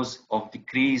because of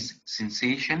decreased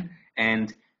sensation,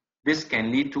 and this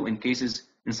can lead to, in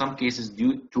some cases,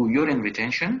 due to urine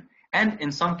retention, and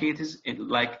in some cases,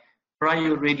 like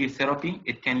prior radiotherapy,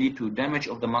 it can lead to damage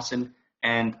of the muscle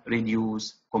and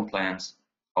reduce compliance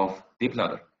of the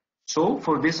bladder. So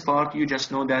for this part, you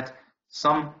just know that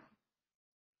some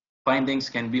findings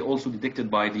can be also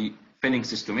detected by the filling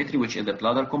cystometry, which is the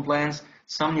bladder compliance.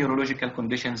 Some neurological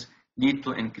conditions lead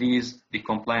to increase the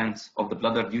compliance of the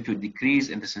bladder due to decrease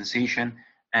in the sensation,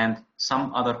 and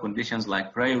some other conditions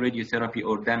like prior radiotherapy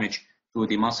or damage to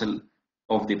the muscle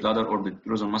of the bladder or the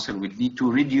detrusor muscle would lead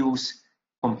to reduce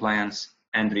compliance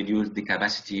and reduce the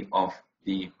capacity of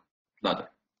the bladder.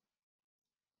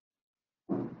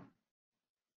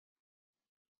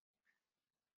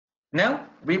 Now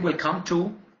we will come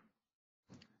to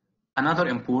another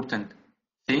important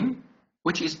thing,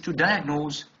 which is to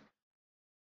diagnose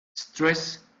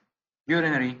stress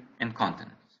urinary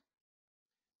incontinence.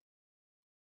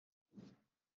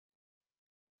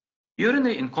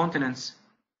 Urinary incontinence,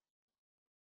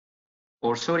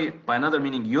 or sorry, by another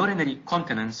meaning, urinary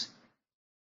continence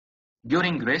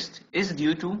during rest is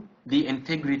due to the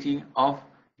integrity of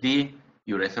the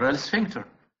urethral sphincter.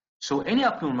 So any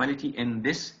abnormality in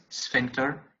this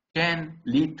sphincter can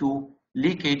lead to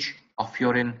leakage of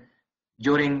urine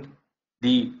during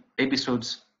the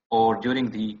episodes or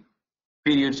during the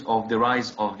periods of the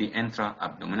rise of the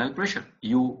intra-abdominal pressure.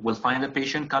 You will find a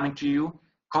patient coming to you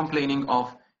complaining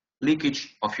of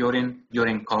leakage of urine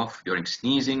during cough, during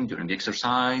sneezing, during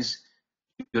exercise,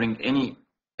 during any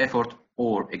effort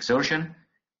or exertion.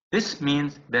 This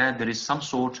means that there is some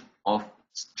sort of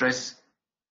stress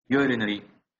urinary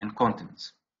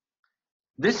incontinence.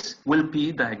 This will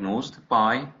be diagnosed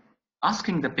by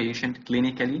asking the patient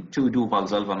clinically to do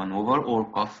Valsalva maneuver or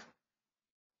cough,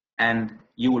 and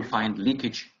you will find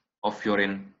leakage of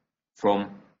urine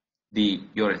from the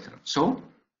urethra. So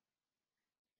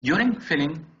during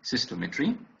filling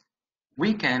cystometry,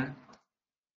 we can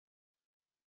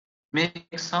make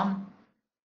some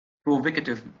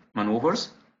provocative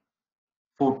maneuvers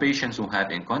for patients who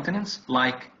have incontinence,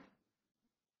 like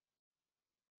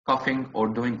coughing or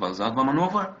doing Valsalva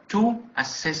maneuver, to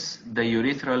assess the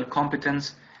urethral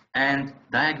competence and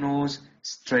diagnose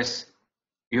stress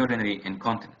urinary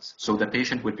incontinence. So the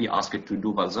patient would be asked to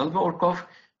do Valsalva or cough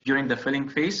during the filling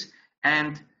phase,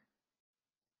 and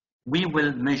we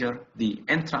will measure the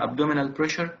intra-abdominal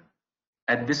pressure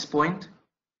at this point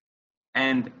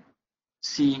and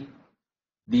see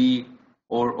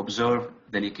or observe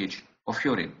the leakage of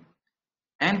urine.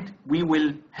 And we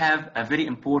will have a very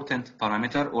important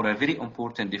parameter or a very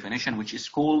important definition, which is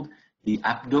called the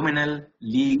abdominal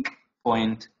leak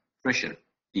point pressure.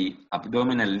 The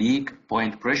abdominal leak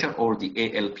point pressure, or the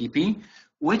ALPP,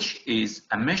 which is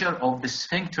a measure of the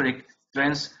sphincteric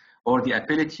strength or the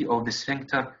ability of the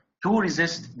sphincter to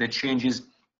resist the changes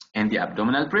in the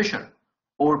abdominal pressure.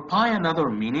 Or by another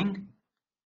meaning,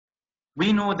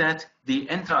 we know that the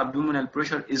intra-abdominal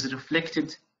pressure is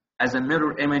reflected as a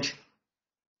mirror image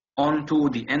onto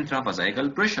the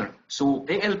intravesical pressure. So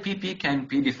ALPP can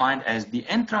be defined as the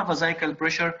intravesical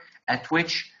pressure at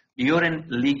which urine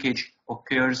leakage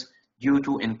occurs due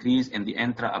to increase in the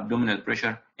intra-abdominal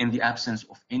pressure in the absence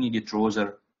of any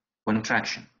detrusor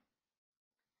contraction.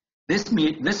 This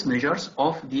measures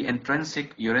of the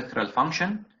intrinsic urethral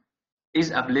function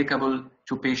is applicable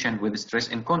to patients with stress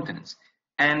incontinence.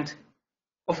 And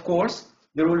of course,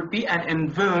 there will be an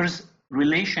inverse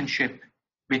relationship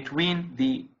between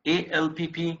the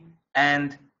ALPP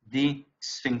and the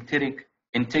sphincteric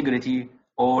integrity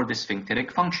or the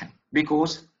sphincteric function,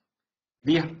 because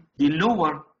the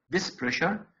lower this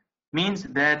pressure means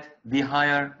that the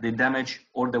higher the damage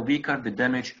or the weaker the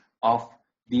damage of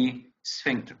the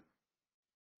sphincter.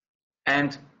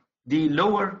 And the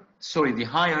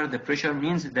higher the pressure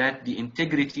means that the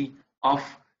integrity of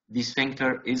the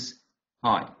sphincter is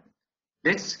high.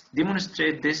 Let's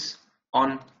demonstrate this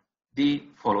on the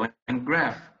following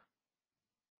graph.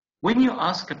 When you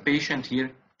ask a patient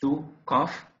here to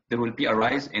cough, there will be a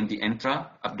rise in the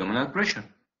intra-abdominal pressure.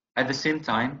 At the same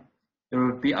time, there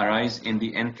will be a rise in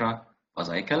the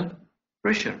intravesical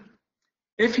pressure.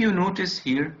 If you notice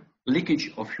here,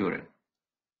 leakage of urine,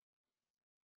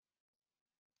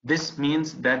 this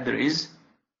means that there is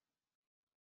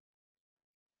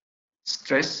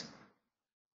stress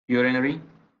urinary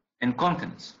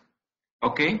incontinence.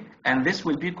 Okay, and this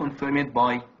will be confirmed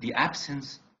by the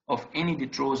absence of any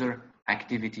detrusor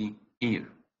activity here.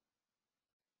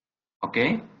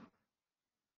 Okay,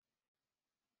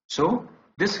 so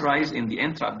this rise in the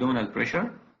intra-abdominal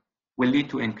pressure will lead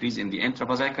to increase in the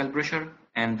intravesical pressure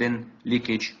and then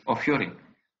leakage of urine.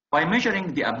 By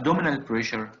measuring the abdominal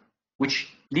pressure,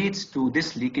 which leads to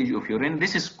this leakage of urine,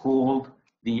 this is called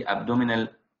the abdominal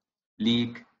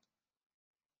leak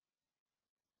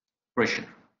pressure.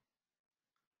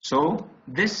 So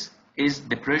this is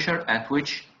the pressure at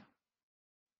which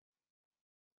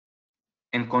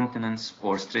incontinence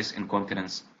or stress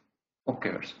incontinence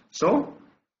occurs. So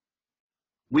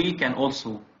we can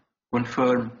also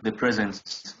confirm the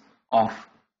presence of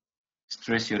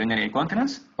stress urinary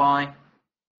incontinence by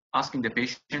asking the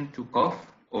patient to cough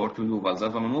or to do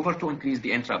Valsalva maneuver to increase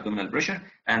the intra-abdominal pressure,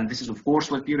 and this is of course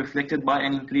will be reflected by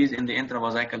an increase in the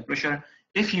intravesical pressure.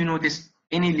 If you notice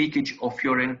any leakage of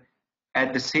urine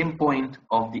at the same point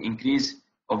of the increase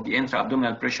of the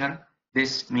intra-abdominal pressure,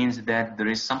 this means that there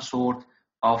is some sort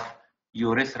of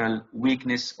urethral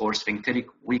weakness or sphincteric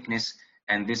weakness,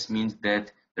 and this means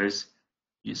that there is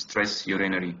stress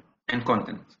urinary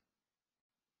incontinence.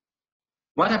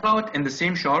 What about in the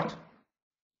same chart?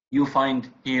 You find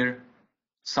here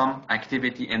some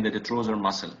activity in the detrusor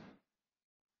muscle,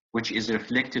 which is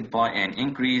reflected by an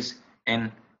increase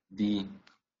in the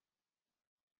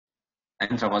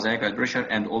intravesical pressure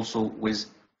and also with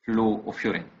flow of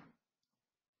urine.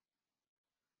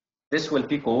 This will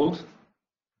be called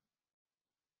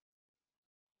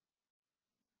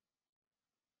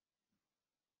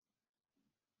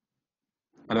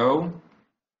hello?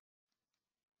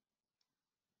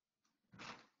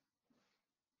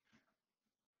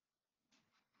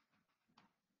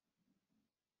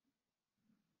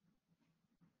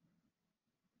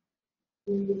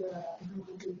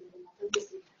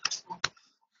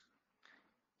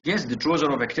 Yes, the detrusor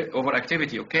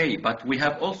overactivity, okay, but we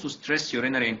have also stress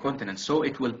urinary incontinence, so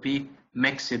it will be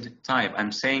mixed type.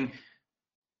 I'm saying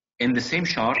in the same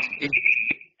chart, if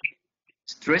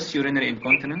stress urinary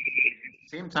incontinence,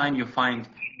 at the same time you find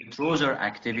detrusor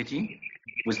activity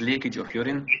with leakage of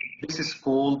urine, this is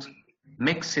called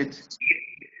mixed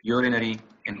urinary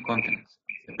incontinence.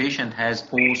 The patient has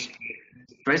both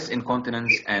stress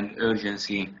incontinence and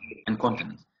urgency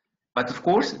incontinence. But of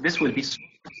course, this will be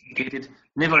sophisticated,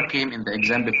 never came in the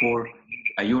exam before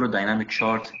a urodynamic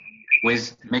chart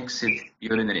with mixed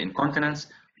urinary incontinence,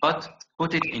 but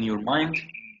put it in your mind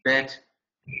that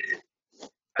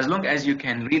as long as you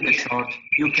can read the chart,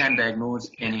 you can diagnose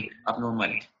any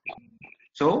abnormality.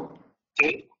 So,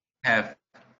 have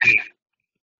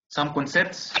some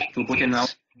concepts to put in now.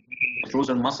 The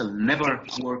detrusor muscle never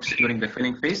works during the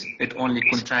filling phase. It only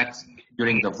contracts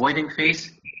during the voiding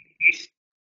phase.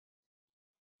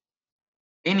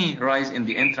 Any rise in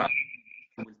the intra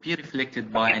will be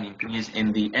reflected by an increase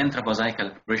in the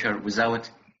intravesical pressure without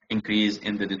increase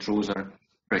in the detrusor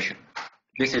pressure.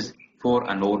 This is for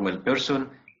a normal person,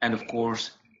 and of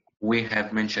course, we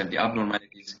have mentioned the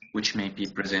abnormalities which may be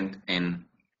present in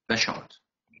the chart.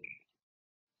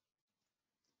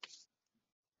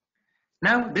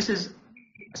 Now, this is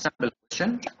a sample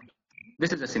question.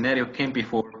 This is a scenario came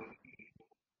before,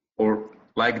 or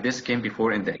like this came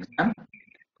before in the exam.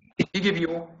 He give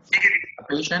you a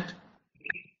patient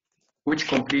which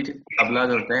completed a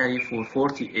bladder diary for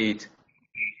 3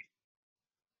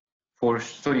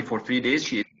 days.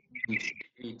 She is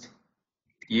 8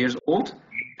 years old,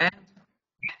 and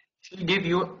she gave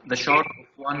you the chart of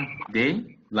 1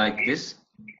 day like this,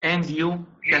 and you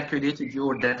calculated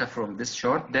your data from this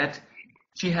chart that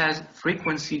she has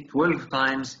frequency 12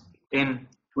 times in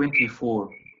 24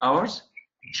 hours.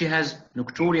 She has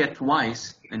nocturia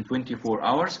twice in 24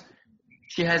 hours.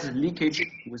 She has leakage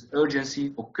with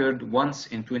urgency occurred once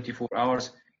in 24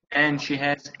 hours, and she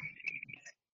has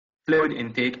fluid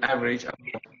intake average of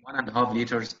 1.5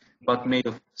 liters, but made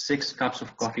of 6 cups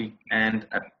of coffee and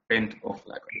a pint of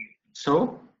lager.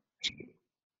 So,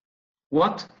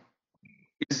 what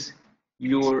is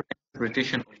your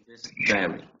interpretation of this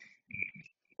diary?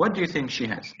 What do you think she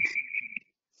has?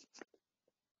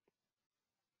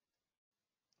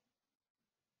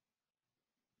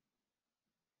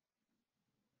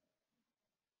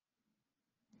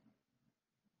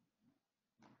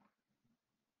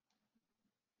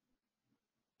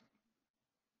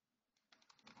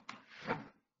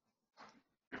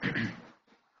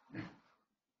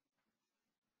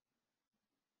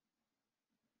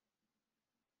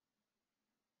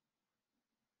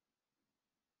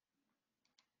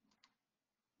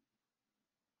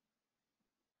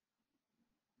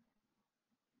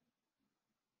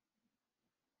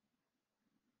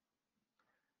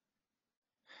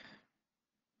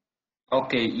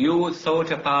 Okay, you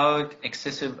thought about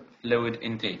excessive fluid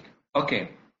intake.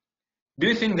 Okay, do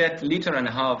you think that 1.5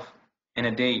 liters in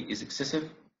a day is excessive?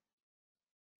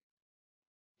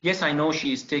 Yes, I know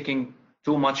she is taking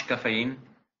too much caffeine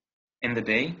in the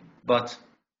day, but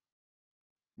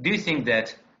do you think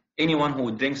that anyone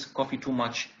who drinks coffee too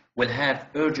much will have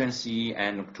urgency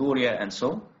and nocturia and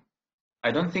so?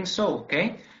 I don't think so,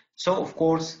 okay? So, of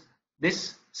course,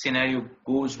 this scenario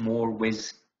goes more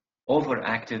with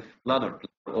overactive bladder,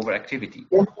 overactivity.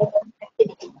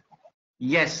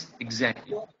 Yes,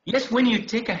 exactly. Yes, when you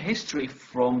take a history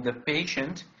from the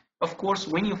patient, of course,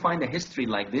 when you find a history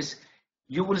like this,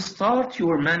 you will start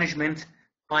your management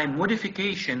by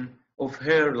modification of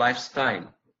her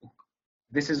lifestyle.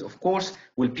 This is, of course,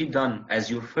 will be done as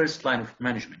your first line of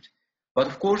management. But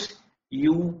of course,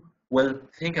 you will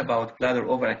think about bladder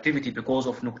overactivity because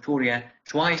of nocturia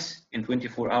twice in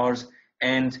 24 hours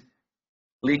and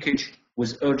leakage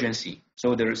with urgency.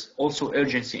 So there is also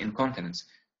urgency incontinence.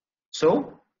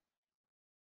 So,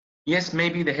 yes,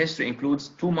 maybe the history includes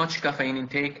too much caffeine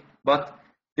intake, but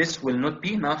this will not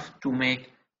be enough to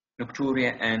make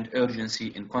nocturia and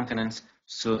urgency incontinence.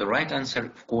 So the right answer,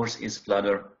 of course, is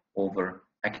bladder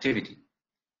overactivity.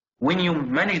 When you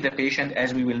manage the patient,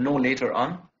 as we will know later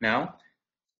on now,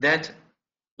 that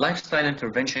lifestyle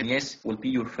intervention, yes, will be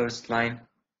your first line,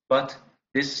 but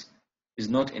this is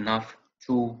not enough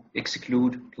to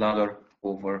exclude bladder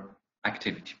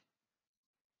overactivity.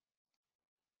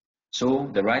 So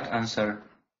the right answer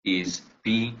is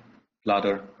B,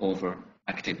 bladder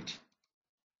overactivity.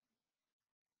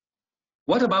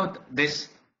 What about this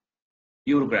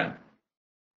urogram?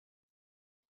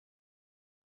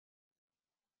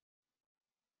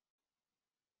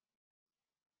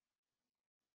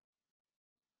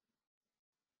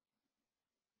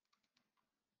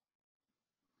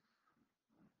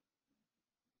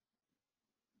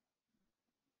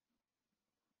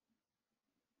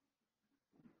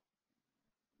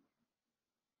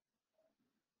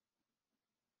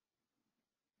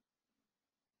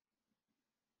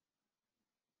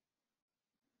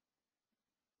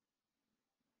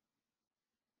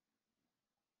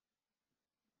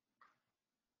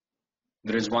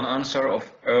 There is one answer of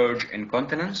urge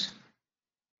incontinence.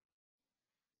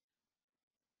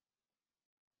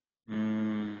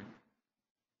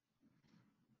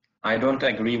 I don't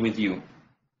agree with you.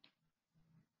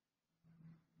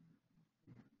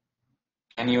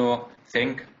 Can you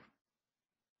think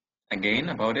again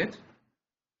about it?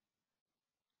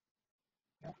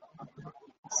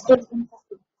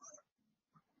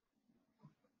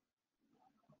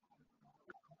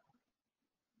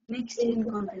 Mixed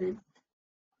incontinence.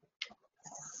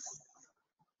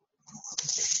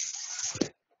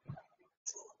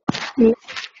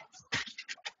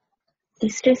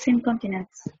 Stress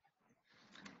incontinence.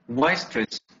 Why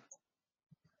stress?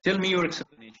 Tell me your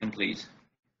explanation, please.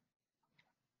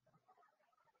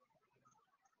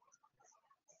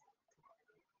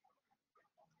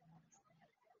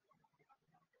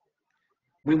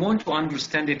 We want to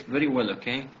understand it very well,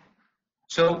 okay?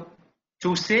 So,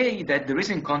 to say that there is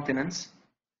incontinence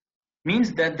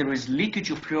means that there is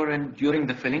leakage of urine during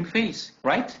the filling phase,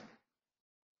 right?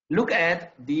 Look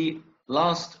at the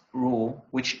last row,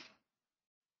 which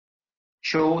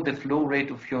show the flow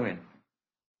rate of urine.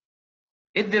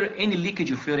 Is there any leakage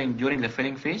of urine during the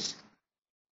filling phase?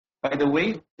 By the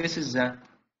way, this is the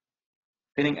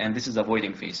filling and this is the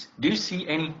voiding phase. Do you see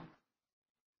any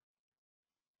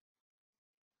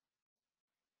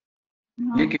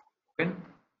leakage of urine?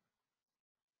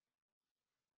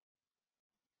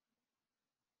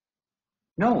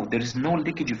 No, there is no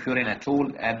leakage of urine at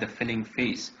all at the filling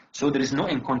phase. So there is no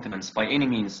incontinence by any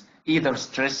means, either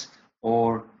stress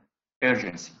or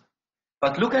urgency.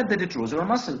 But look at the detrusor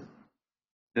muscle.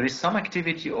 There is some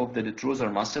activity of the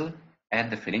detrusor muscle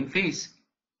at the filling phase,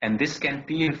 and this can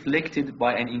be reflected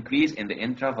by an increase in the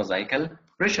intravesical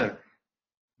pressure.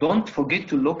 Don't forget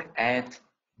to look at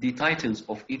the titles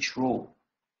of each row.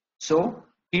 So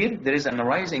here there is an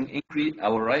arising increase,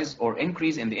 or rise or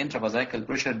increase in the intravesical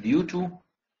pressure due to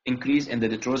increase in the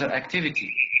detrusor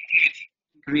activity,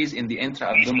 increase in the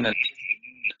intra-abdominal.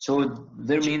 So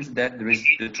there means that there is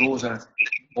detrusor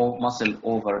muscle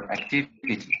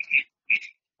overactivity.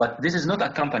 But this is not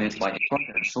accompanied by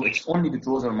incontinence, so it's only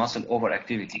detrusor muscle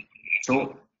overactivity.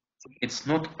 So it's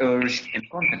not urged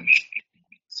incontinence.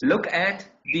 Look at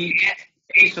the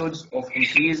episodes of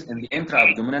increase in the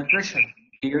intra-abdominal pressure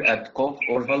here at cough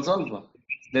or valsalva.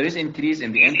 There is increase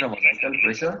in the intravesical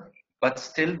pressure, but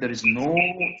still there is no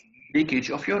leakage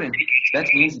of urine. That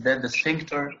means that the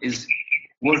sphincter is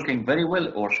working very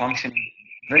well or functioning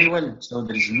very well, so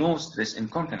there is no stress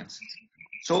incontinence.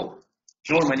 So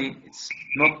Normally, it's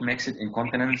not mixed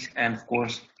incontinence, and of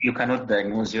course, you cannot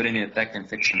diagnose urinary tract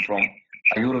infection from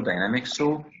a urodynamics.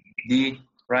 So the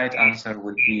right answer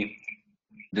will be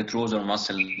the trousers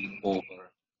muscle over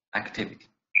activity.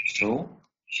 So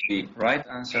the right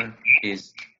answer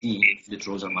is D, the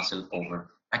trousers muscle over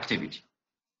activity.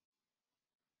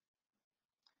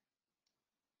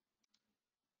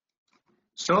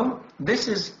 So this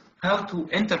is how to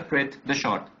interpret the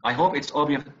chart. I hope it's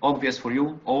obvious for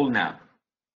you all now.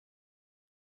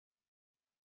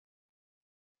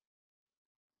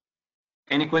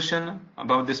 Any question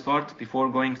about this part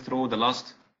before going through the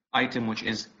last item, which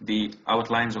is the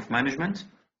outlines of management?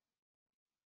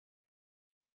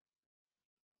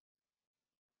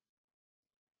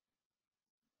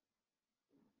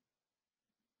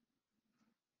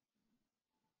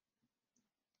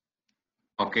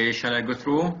 Okay, shall I go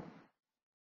through?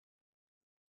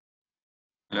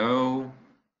 Hello?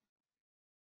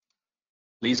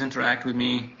 Please interact with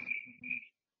me.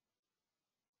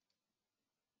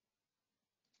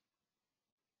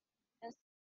 Yes.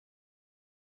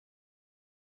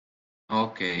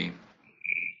 Okay.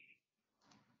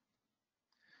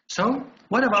 So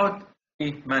what about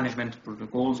the management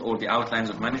protocols or the outlines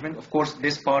of management? Of course,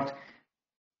 this part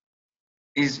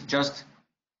is just,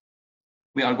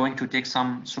 we are going to take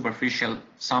some superficial,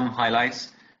 some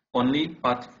highlights only,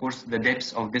 but of course the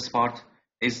depth of this part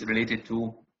is related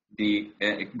to the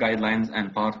guidelines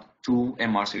and part 2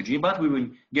 Mrcog, but we will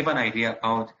give an idea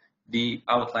about the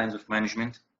outlines of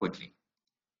management quickly.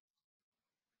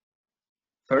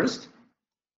 First,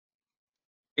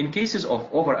 in cases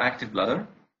of overactive bladder,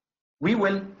 we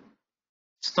will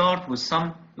start with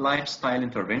some lifestyle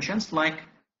interventions like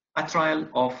a trial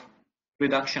of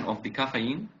reduction of the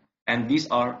caffeine, and these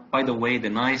are, by the way, the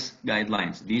NICE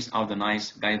guidelines. These are the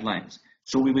NICE guidelines.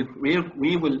 So we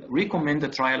will recommend the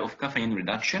trial of caffeine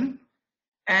reduction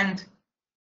and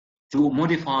to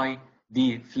modify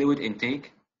the fluid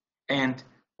intake and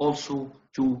also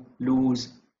to lose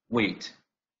weight.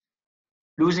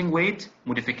 Losing weight,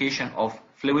 modification of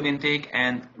fluid intake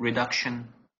and reduction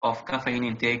of caffeine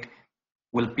intake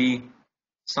will be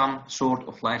some sort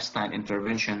of lifestyle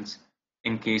interventions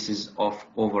in cases of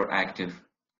overactive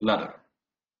bladder.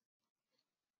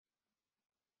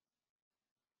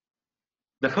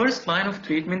 The first line of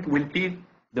treatment will be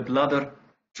the bladder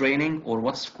training, or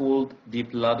what's called the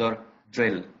bladder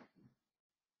drill.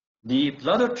 The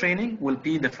bladder training will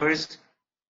be the first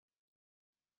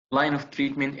line of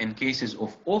treatment in cases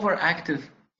of overactive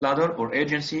bladder or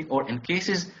urgency, or in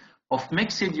cases of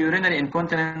mixed urinary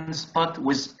incontinence but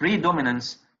with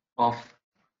predominance of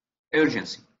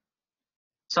urgency.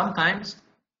 Sometimes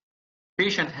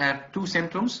patients have two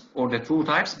symptoms or the two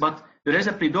types, but there is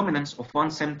a predominance of one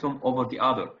symptom over the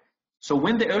other. So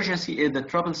when the urgency is the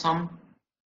troublesome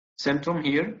symptom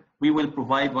here, we will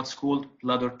provide what's called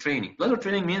bladder training. Bladder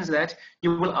training means that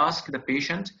you will ask the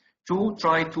patient to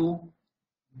try to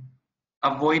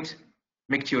avoid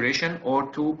micturition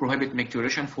or to prohibit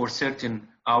micturition for certain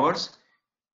hours.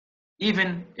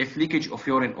 Even if leakage of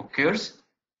urine occurs,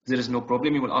 there is no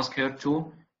problem. You will ask her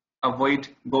to avoid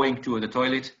going to the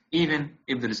toilet even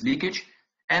if there is leakage,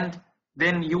 and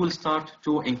then you will start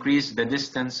to increase the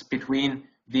distance between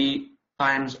the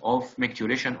times of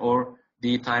micturition or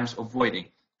the times of voiding.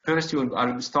 First, you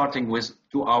are starting with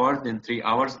 2 hours, then 3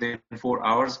 hours, then 4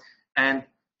 hours, and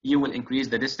you will increase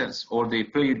the distance or the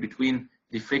period between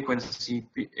the frequency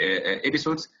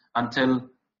episodes until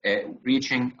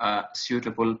reaching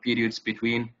suitable periods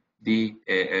between the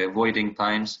voiding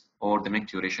times or the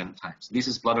micturition times. This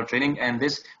is bladder training, and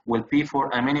this will be for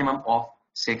a minimum of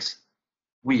 6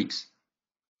 weeks.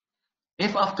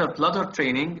 If after bladder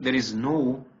training there is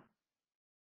no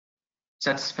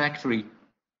satisfactory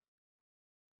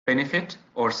benefit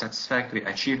or satisfactory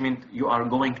achievement, you are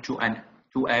going to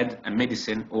add a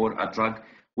medicine or a drug,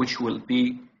 which will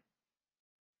be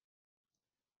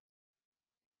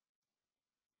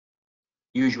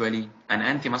usually an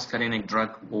antimuscarinic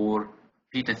drug or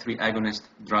beta-3 agonist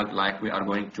drug, like we are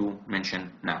going to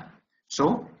mention now.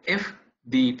 So if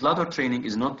the bladder training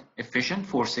is not efficient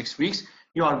for 6 weeks,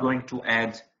 you are going to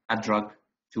add a drug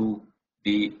to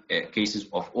the cases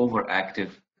of overactive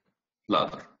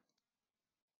bladder.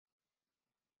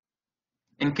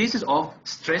 In cases of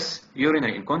stress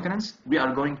urinary incontinence, we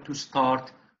are going to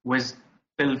start with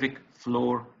pelvic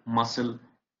floor muscle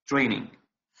training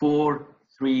for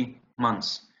 3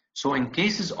 months. So in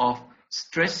cases of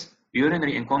stress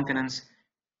urinary incontinence,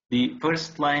 the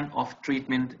first line of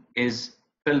treatment is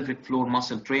pelvic floor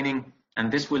muscle training,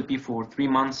 and this will be for 3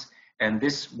 months, and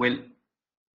this will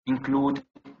include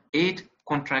 8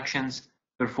 contractions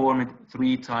performed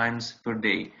 3 times per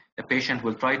day. the patient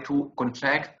will try to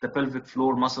contract the pelvic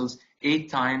floor muscles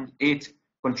 8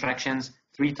 contractions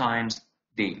 3 times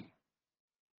daily.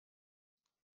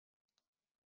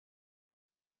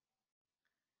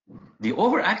 The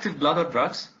overactive bladder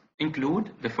drugs include,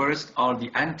 the first are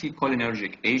the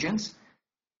anticholinergic agents.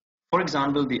 For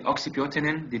example, the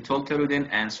oxybutynin, the tolterodine,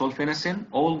 and sulfenacin.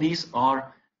 All these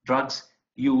are drugs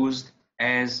used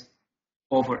as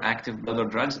overactive bladder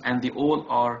drugs, and they all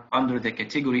are under the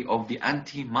category of the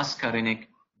antimuscarinic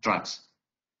drugs.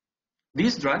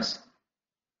 These drugs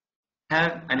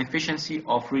have an efficiency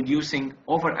of reducing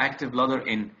overactive bladder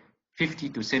in 50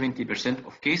 to 70%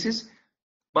 of cases,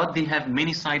 but they have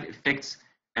many side effects,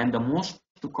 and the most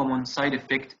common side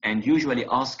effect, and usually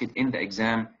asked in the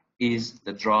exam, is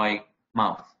the dry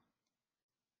mouth.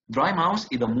 Dry mouth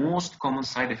is the most common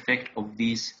side effect of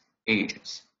these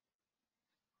agents.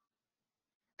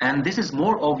 And this is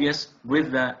more obvious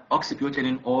with the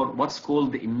oxybutynin, or what's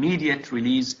called the immediate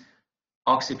release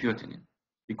oxybutynin,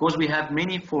 because we have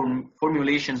many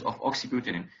formulations of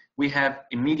oxybutynin. We have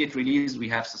immediate release, we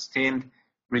have sustained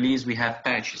release, we have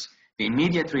patches. The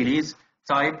immediate release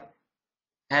type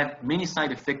have many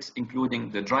side effects,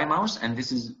 including the dry mouth, and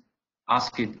this is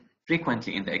asked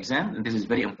frequently in the exam, and this is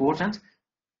very important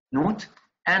note.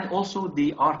 And also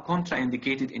they are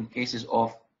contraindicated in cases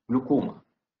of glaucoma.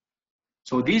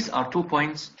 So these are 2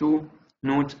 points to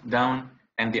note down,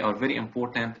 and they are very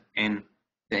important in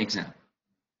the exam.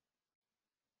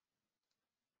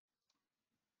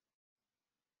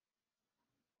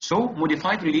 So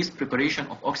modified release preparation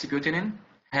of oxybutynin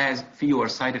has fewer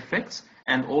side effects,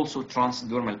 and also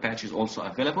transdermal patch is also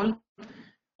available.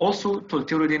 Also,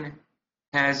 tolterodine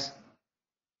has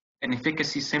an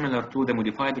efficacy similar to the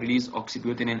modified release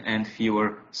oxybutynin and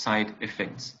fewer side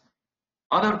effects.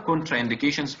 Other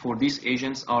contraindications for these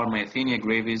agents are myasthenia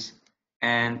gravis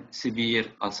and severe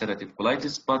ulcerative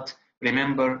colitis, but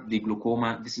remember the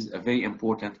glaucoma, this is a very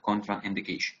important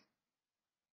contraindication.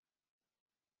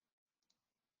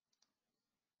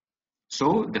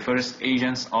 So the first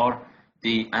agents are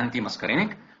the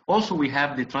antimuscarinic. Also we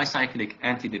have the tricyclic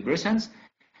antidepressants,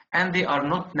 and they are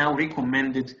not now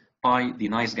recommended by the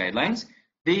NICE guidelines.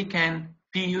 They can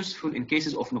be useful in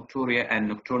cases of nocturia and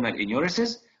nocturnal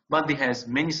enuresis, but they has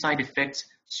many side effects,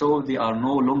 so they are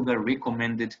no longer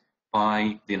recommended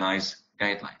by the NICE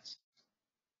guidelines.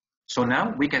 So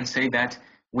now we can say that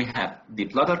we have the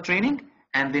bladder training,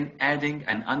 and then adding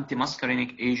an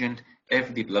antimuscarinic agent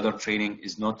if the bladder training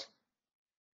is not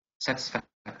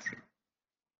satisfactory.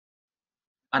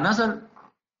 Another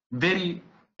very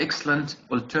excellent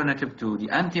alternative to the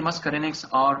antimuscarinics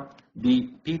are the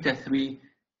beta-3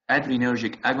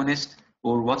 adrenergic agonist,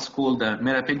 or what's called the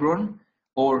Mrcog,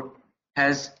 or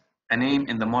has a name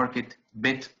in the market,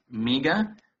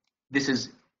 BET-MEGA. This is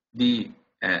the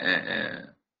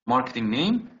marketing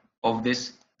name of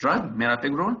this drug,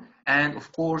 Mrcog, and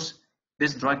of course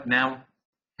this drug now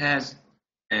has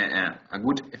a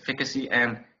good efficacy,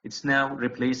 and it's now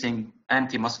replacing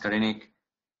antimuscarinic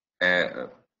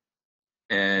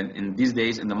in these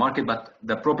days in the market. But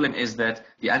the problem is that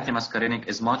the antimuscarinic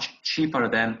is much cheaper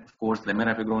than, of course, the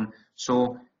Mrcog.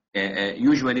 So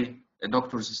usually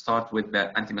doctors start with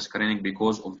the antimuscarinic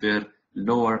because of their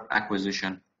lower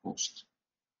acquisition cost.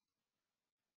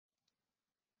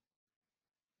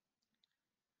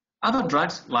 Other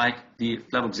drugs like the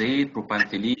flavoxate,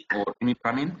 propantheline, or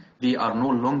imipramine, they are no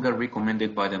longer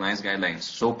recommended by the NICE guidelines.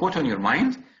 So put on your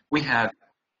mind, we have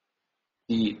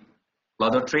the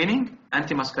bladder training,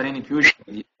 antimuscarinic,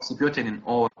 usually oxybutynin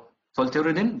or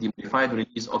tolterodine, the modified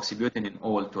release oxybutynin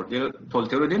or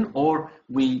tolterodine, or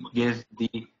we give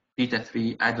the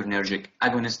beta-3 adrenergic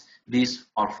agonist. These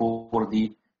are for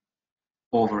the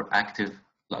overactive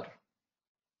bladder.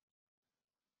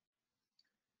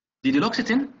 The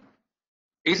duloxetine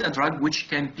is a drug which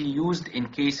can be used in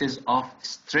cases of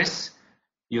stress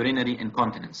urinary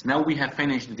incontinence. Now we have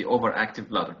finished the overactive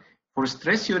bladder. For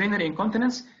stress urinary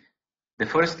incontinence, the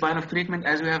first line of treatment,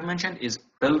 as we have mentioned, is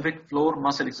pelvic floor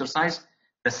muscle exercise.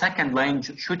 The second line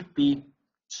should be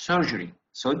surgery.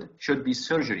 So it should be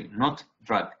surgery, not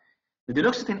drug. The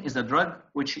duloxetine is a drug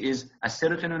which is a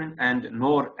serotonin and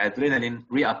noradrenaline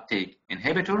reuptake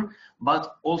inhibitor,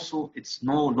 but also it's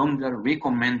no longer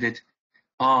recommended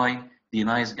by the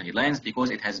NICE guidelines because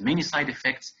it has many side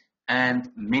effects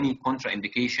and many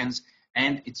contraindications,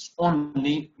 and it's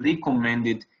only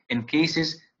recommended in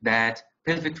cases that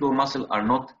pelvic floor muscle are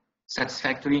not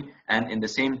satisfactory, and in the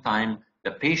same time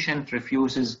the patient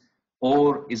refuses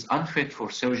or is unfit for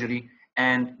surgery,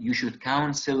 and you should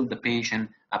counsel the patient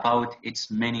about its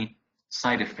many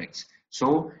side effects.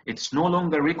 So it's no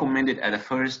longer recommended at a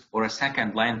first or a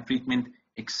second line treatment,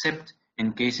 except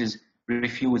in cases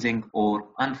refusing or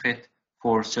unfit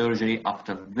for surgery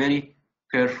after very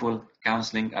careful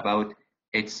counseling about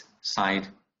its side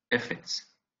effects.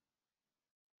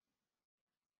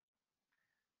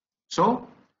 So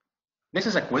this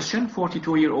is a question: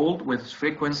 42-year-old with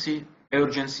frequency,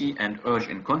 urgency, and urge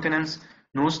incontinence,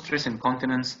 no stress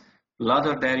incontinence,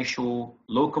 bladder diary show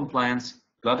low compliance,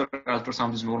 bladder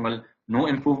ultrasound is normal, no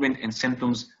improvement in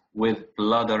symptoms with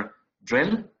bladder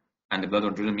drill, and the bladder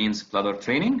drill means bladder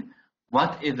training.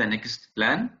 What is the next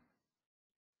plan?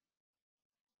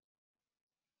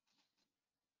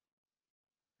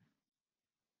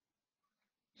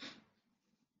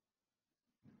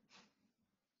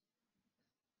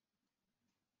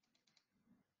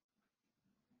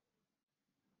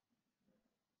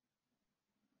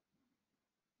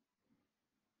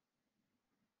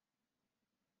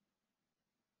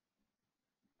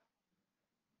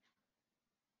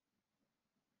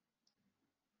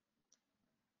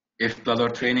 If bladder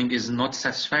training is not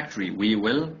satisfactory, we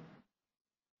will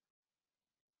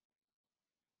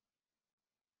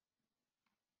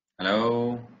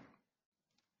hello.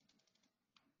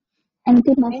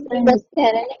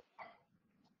 Anti-muscarinic.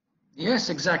 Yes,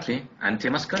 exactly.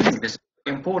 Antimuscarinic. This is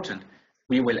important.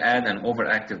 We will add an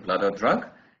overactive bladder drug,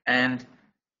 and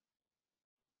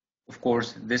of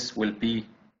course, this will be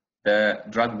the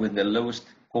drug with the lowest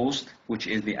cost, which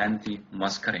is the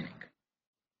anti-muscarinic.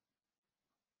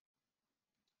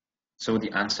 So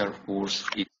the answer, of course,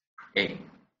 is A.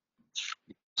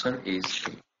 The answer is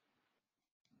A.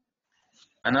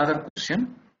 Another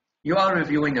question. You are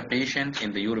reviewing a patient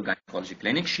in the urogynecology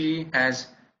clinic. She has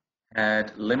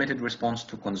had limited response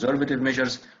to conservative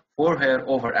measures for her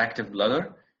overactive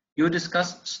bladder. You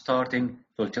discuss starting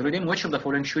tolterodine. Which of the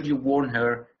following should you warn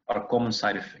her are common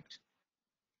side effects?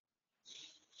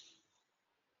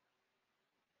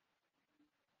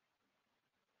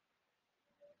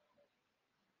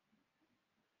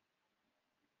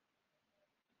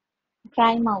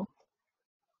 Dry mouth.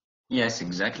 Yes,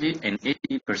 exactly. In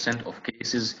 80% of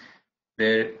cases,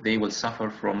 they will suffer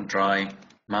from dry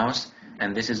mouth,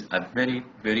 and this is a very,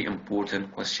 very important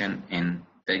question in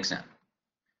the exam.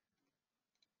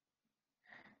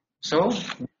 So,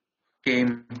 we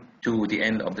came to the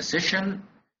end of the session.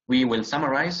 We will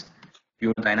summarize.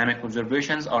 Urodynamic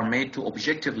observations are made to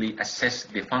objectively assess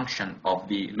the function of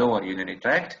the lower urinary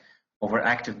tract.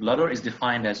 Overactive bladder is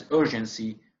defined as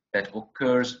urgency that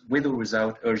occurs with or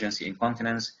without urgency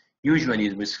incontinence,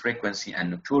 usually with frequency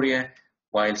and nocturia,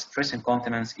 while stress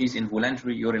incontinence is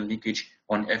involuntary urine leakage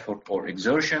on effort or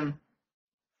exertion.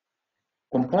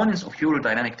 Components of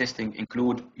urodynamic testing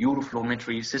include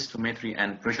uroflowmetry, cystometry,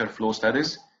 and pressure flow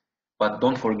studies. But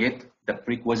don't forget the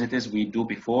prerequisites we do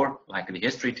before, like the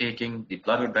history taking, the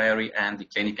bladder diary, and the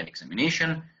clinical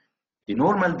examination. The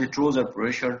normal detrusor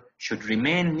pressure should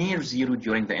remain near zero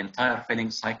during the entire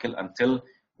filling cycle until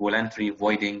voluntary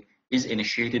voiding is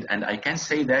initiated. And I can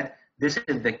say that this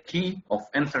is the key of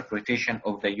interpretation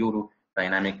of the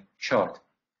urodynamic chart.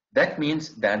 That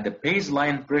means that the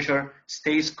baseline pressure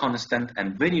stays constant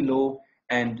and very low,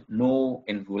 and no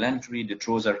involuntary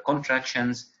detrusor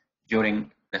contractions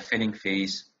during the filling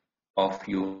phase of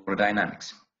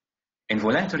urodynamics.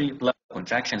 Involuntary bladder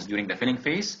contractions during the filling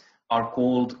phase are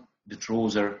called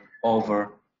detrusor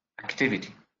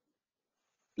overactivity.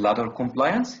 Bladder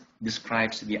compliance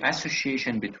describes the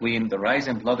association between the rise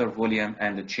in bladder volume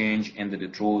and the change in the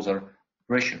detrusor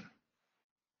pressure.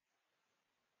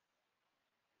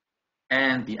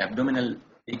 And the abdominal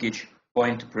leakage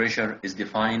point pressure is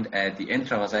defined as the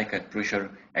intravesical pressure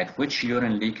at which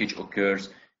urine leakage occurs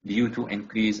due to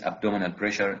increased abdominal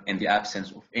pressure in the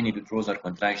absence of any detrusor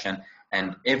contraction,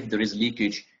 and if there is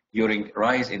leakage during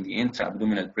rise in the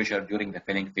intra-abdominal pressure during the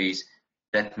filling phase,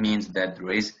 that means that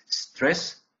there is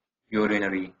stress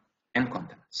urinary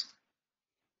incontinence.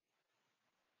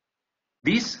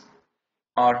 These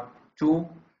are two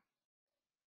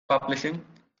publishing.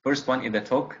 First one is the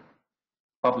talk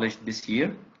published this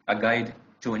year, a guide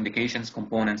to indications,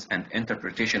 components, and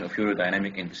interpretation of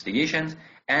urodynamic investigations,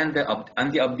 and the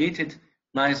updated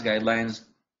NICE guidelines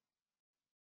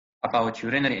about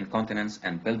urinary incontinence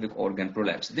and pelvic organ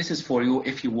prolapse. This is for you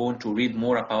if you want to read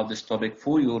more about this topic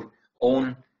for your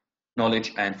own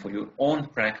knowledge and for your own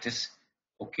practice.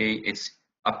 Okay, it's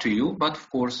up to you, but of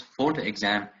course, for the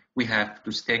exam, we have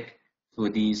to stick to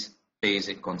these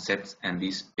basic concepts and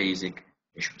these basic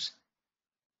issues.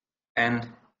 And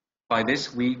by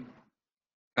this, we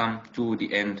come to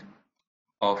the end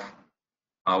of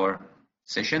our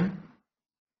session.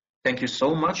 Thank you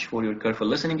so much for your careful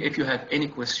listening. If you have any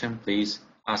question, please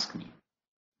ask me.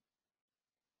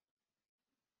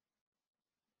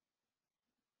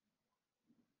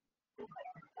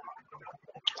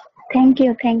 Thank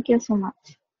you so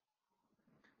much.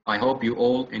 I hope you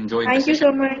all enjoyed the Thank you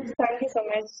session. so much. Thank you so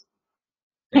much.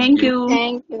 Thank you.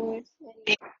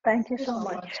 Thank you so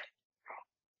much.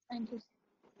 Thank you.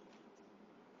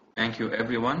 Thank you,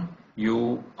 everyone.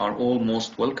 You are all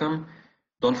most welcome.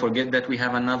 Don't forget that we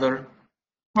have another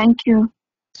Thank you.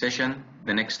 session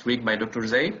the next week by Dr.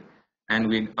 Zaid, and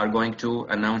we are going to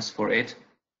announce for it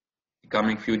the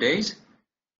coming few days.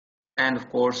 And of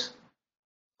course,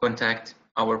 contact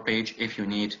our page if you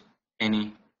need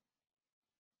any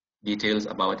details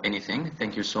about anything.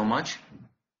 Thank you so much.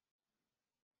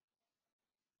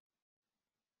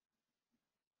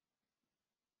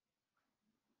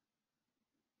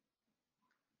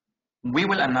 We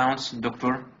will announce the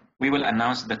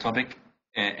topic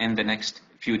in the next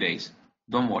few days.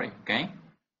 Don't worry, okay?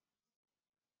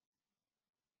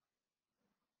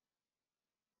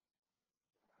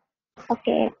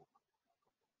 Okay.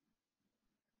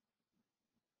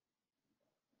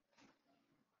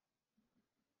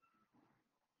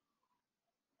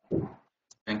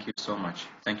 Thank you so much.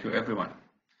 Thank you, everyone.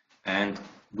 And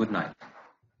good night.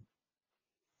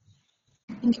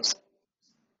 Thank you.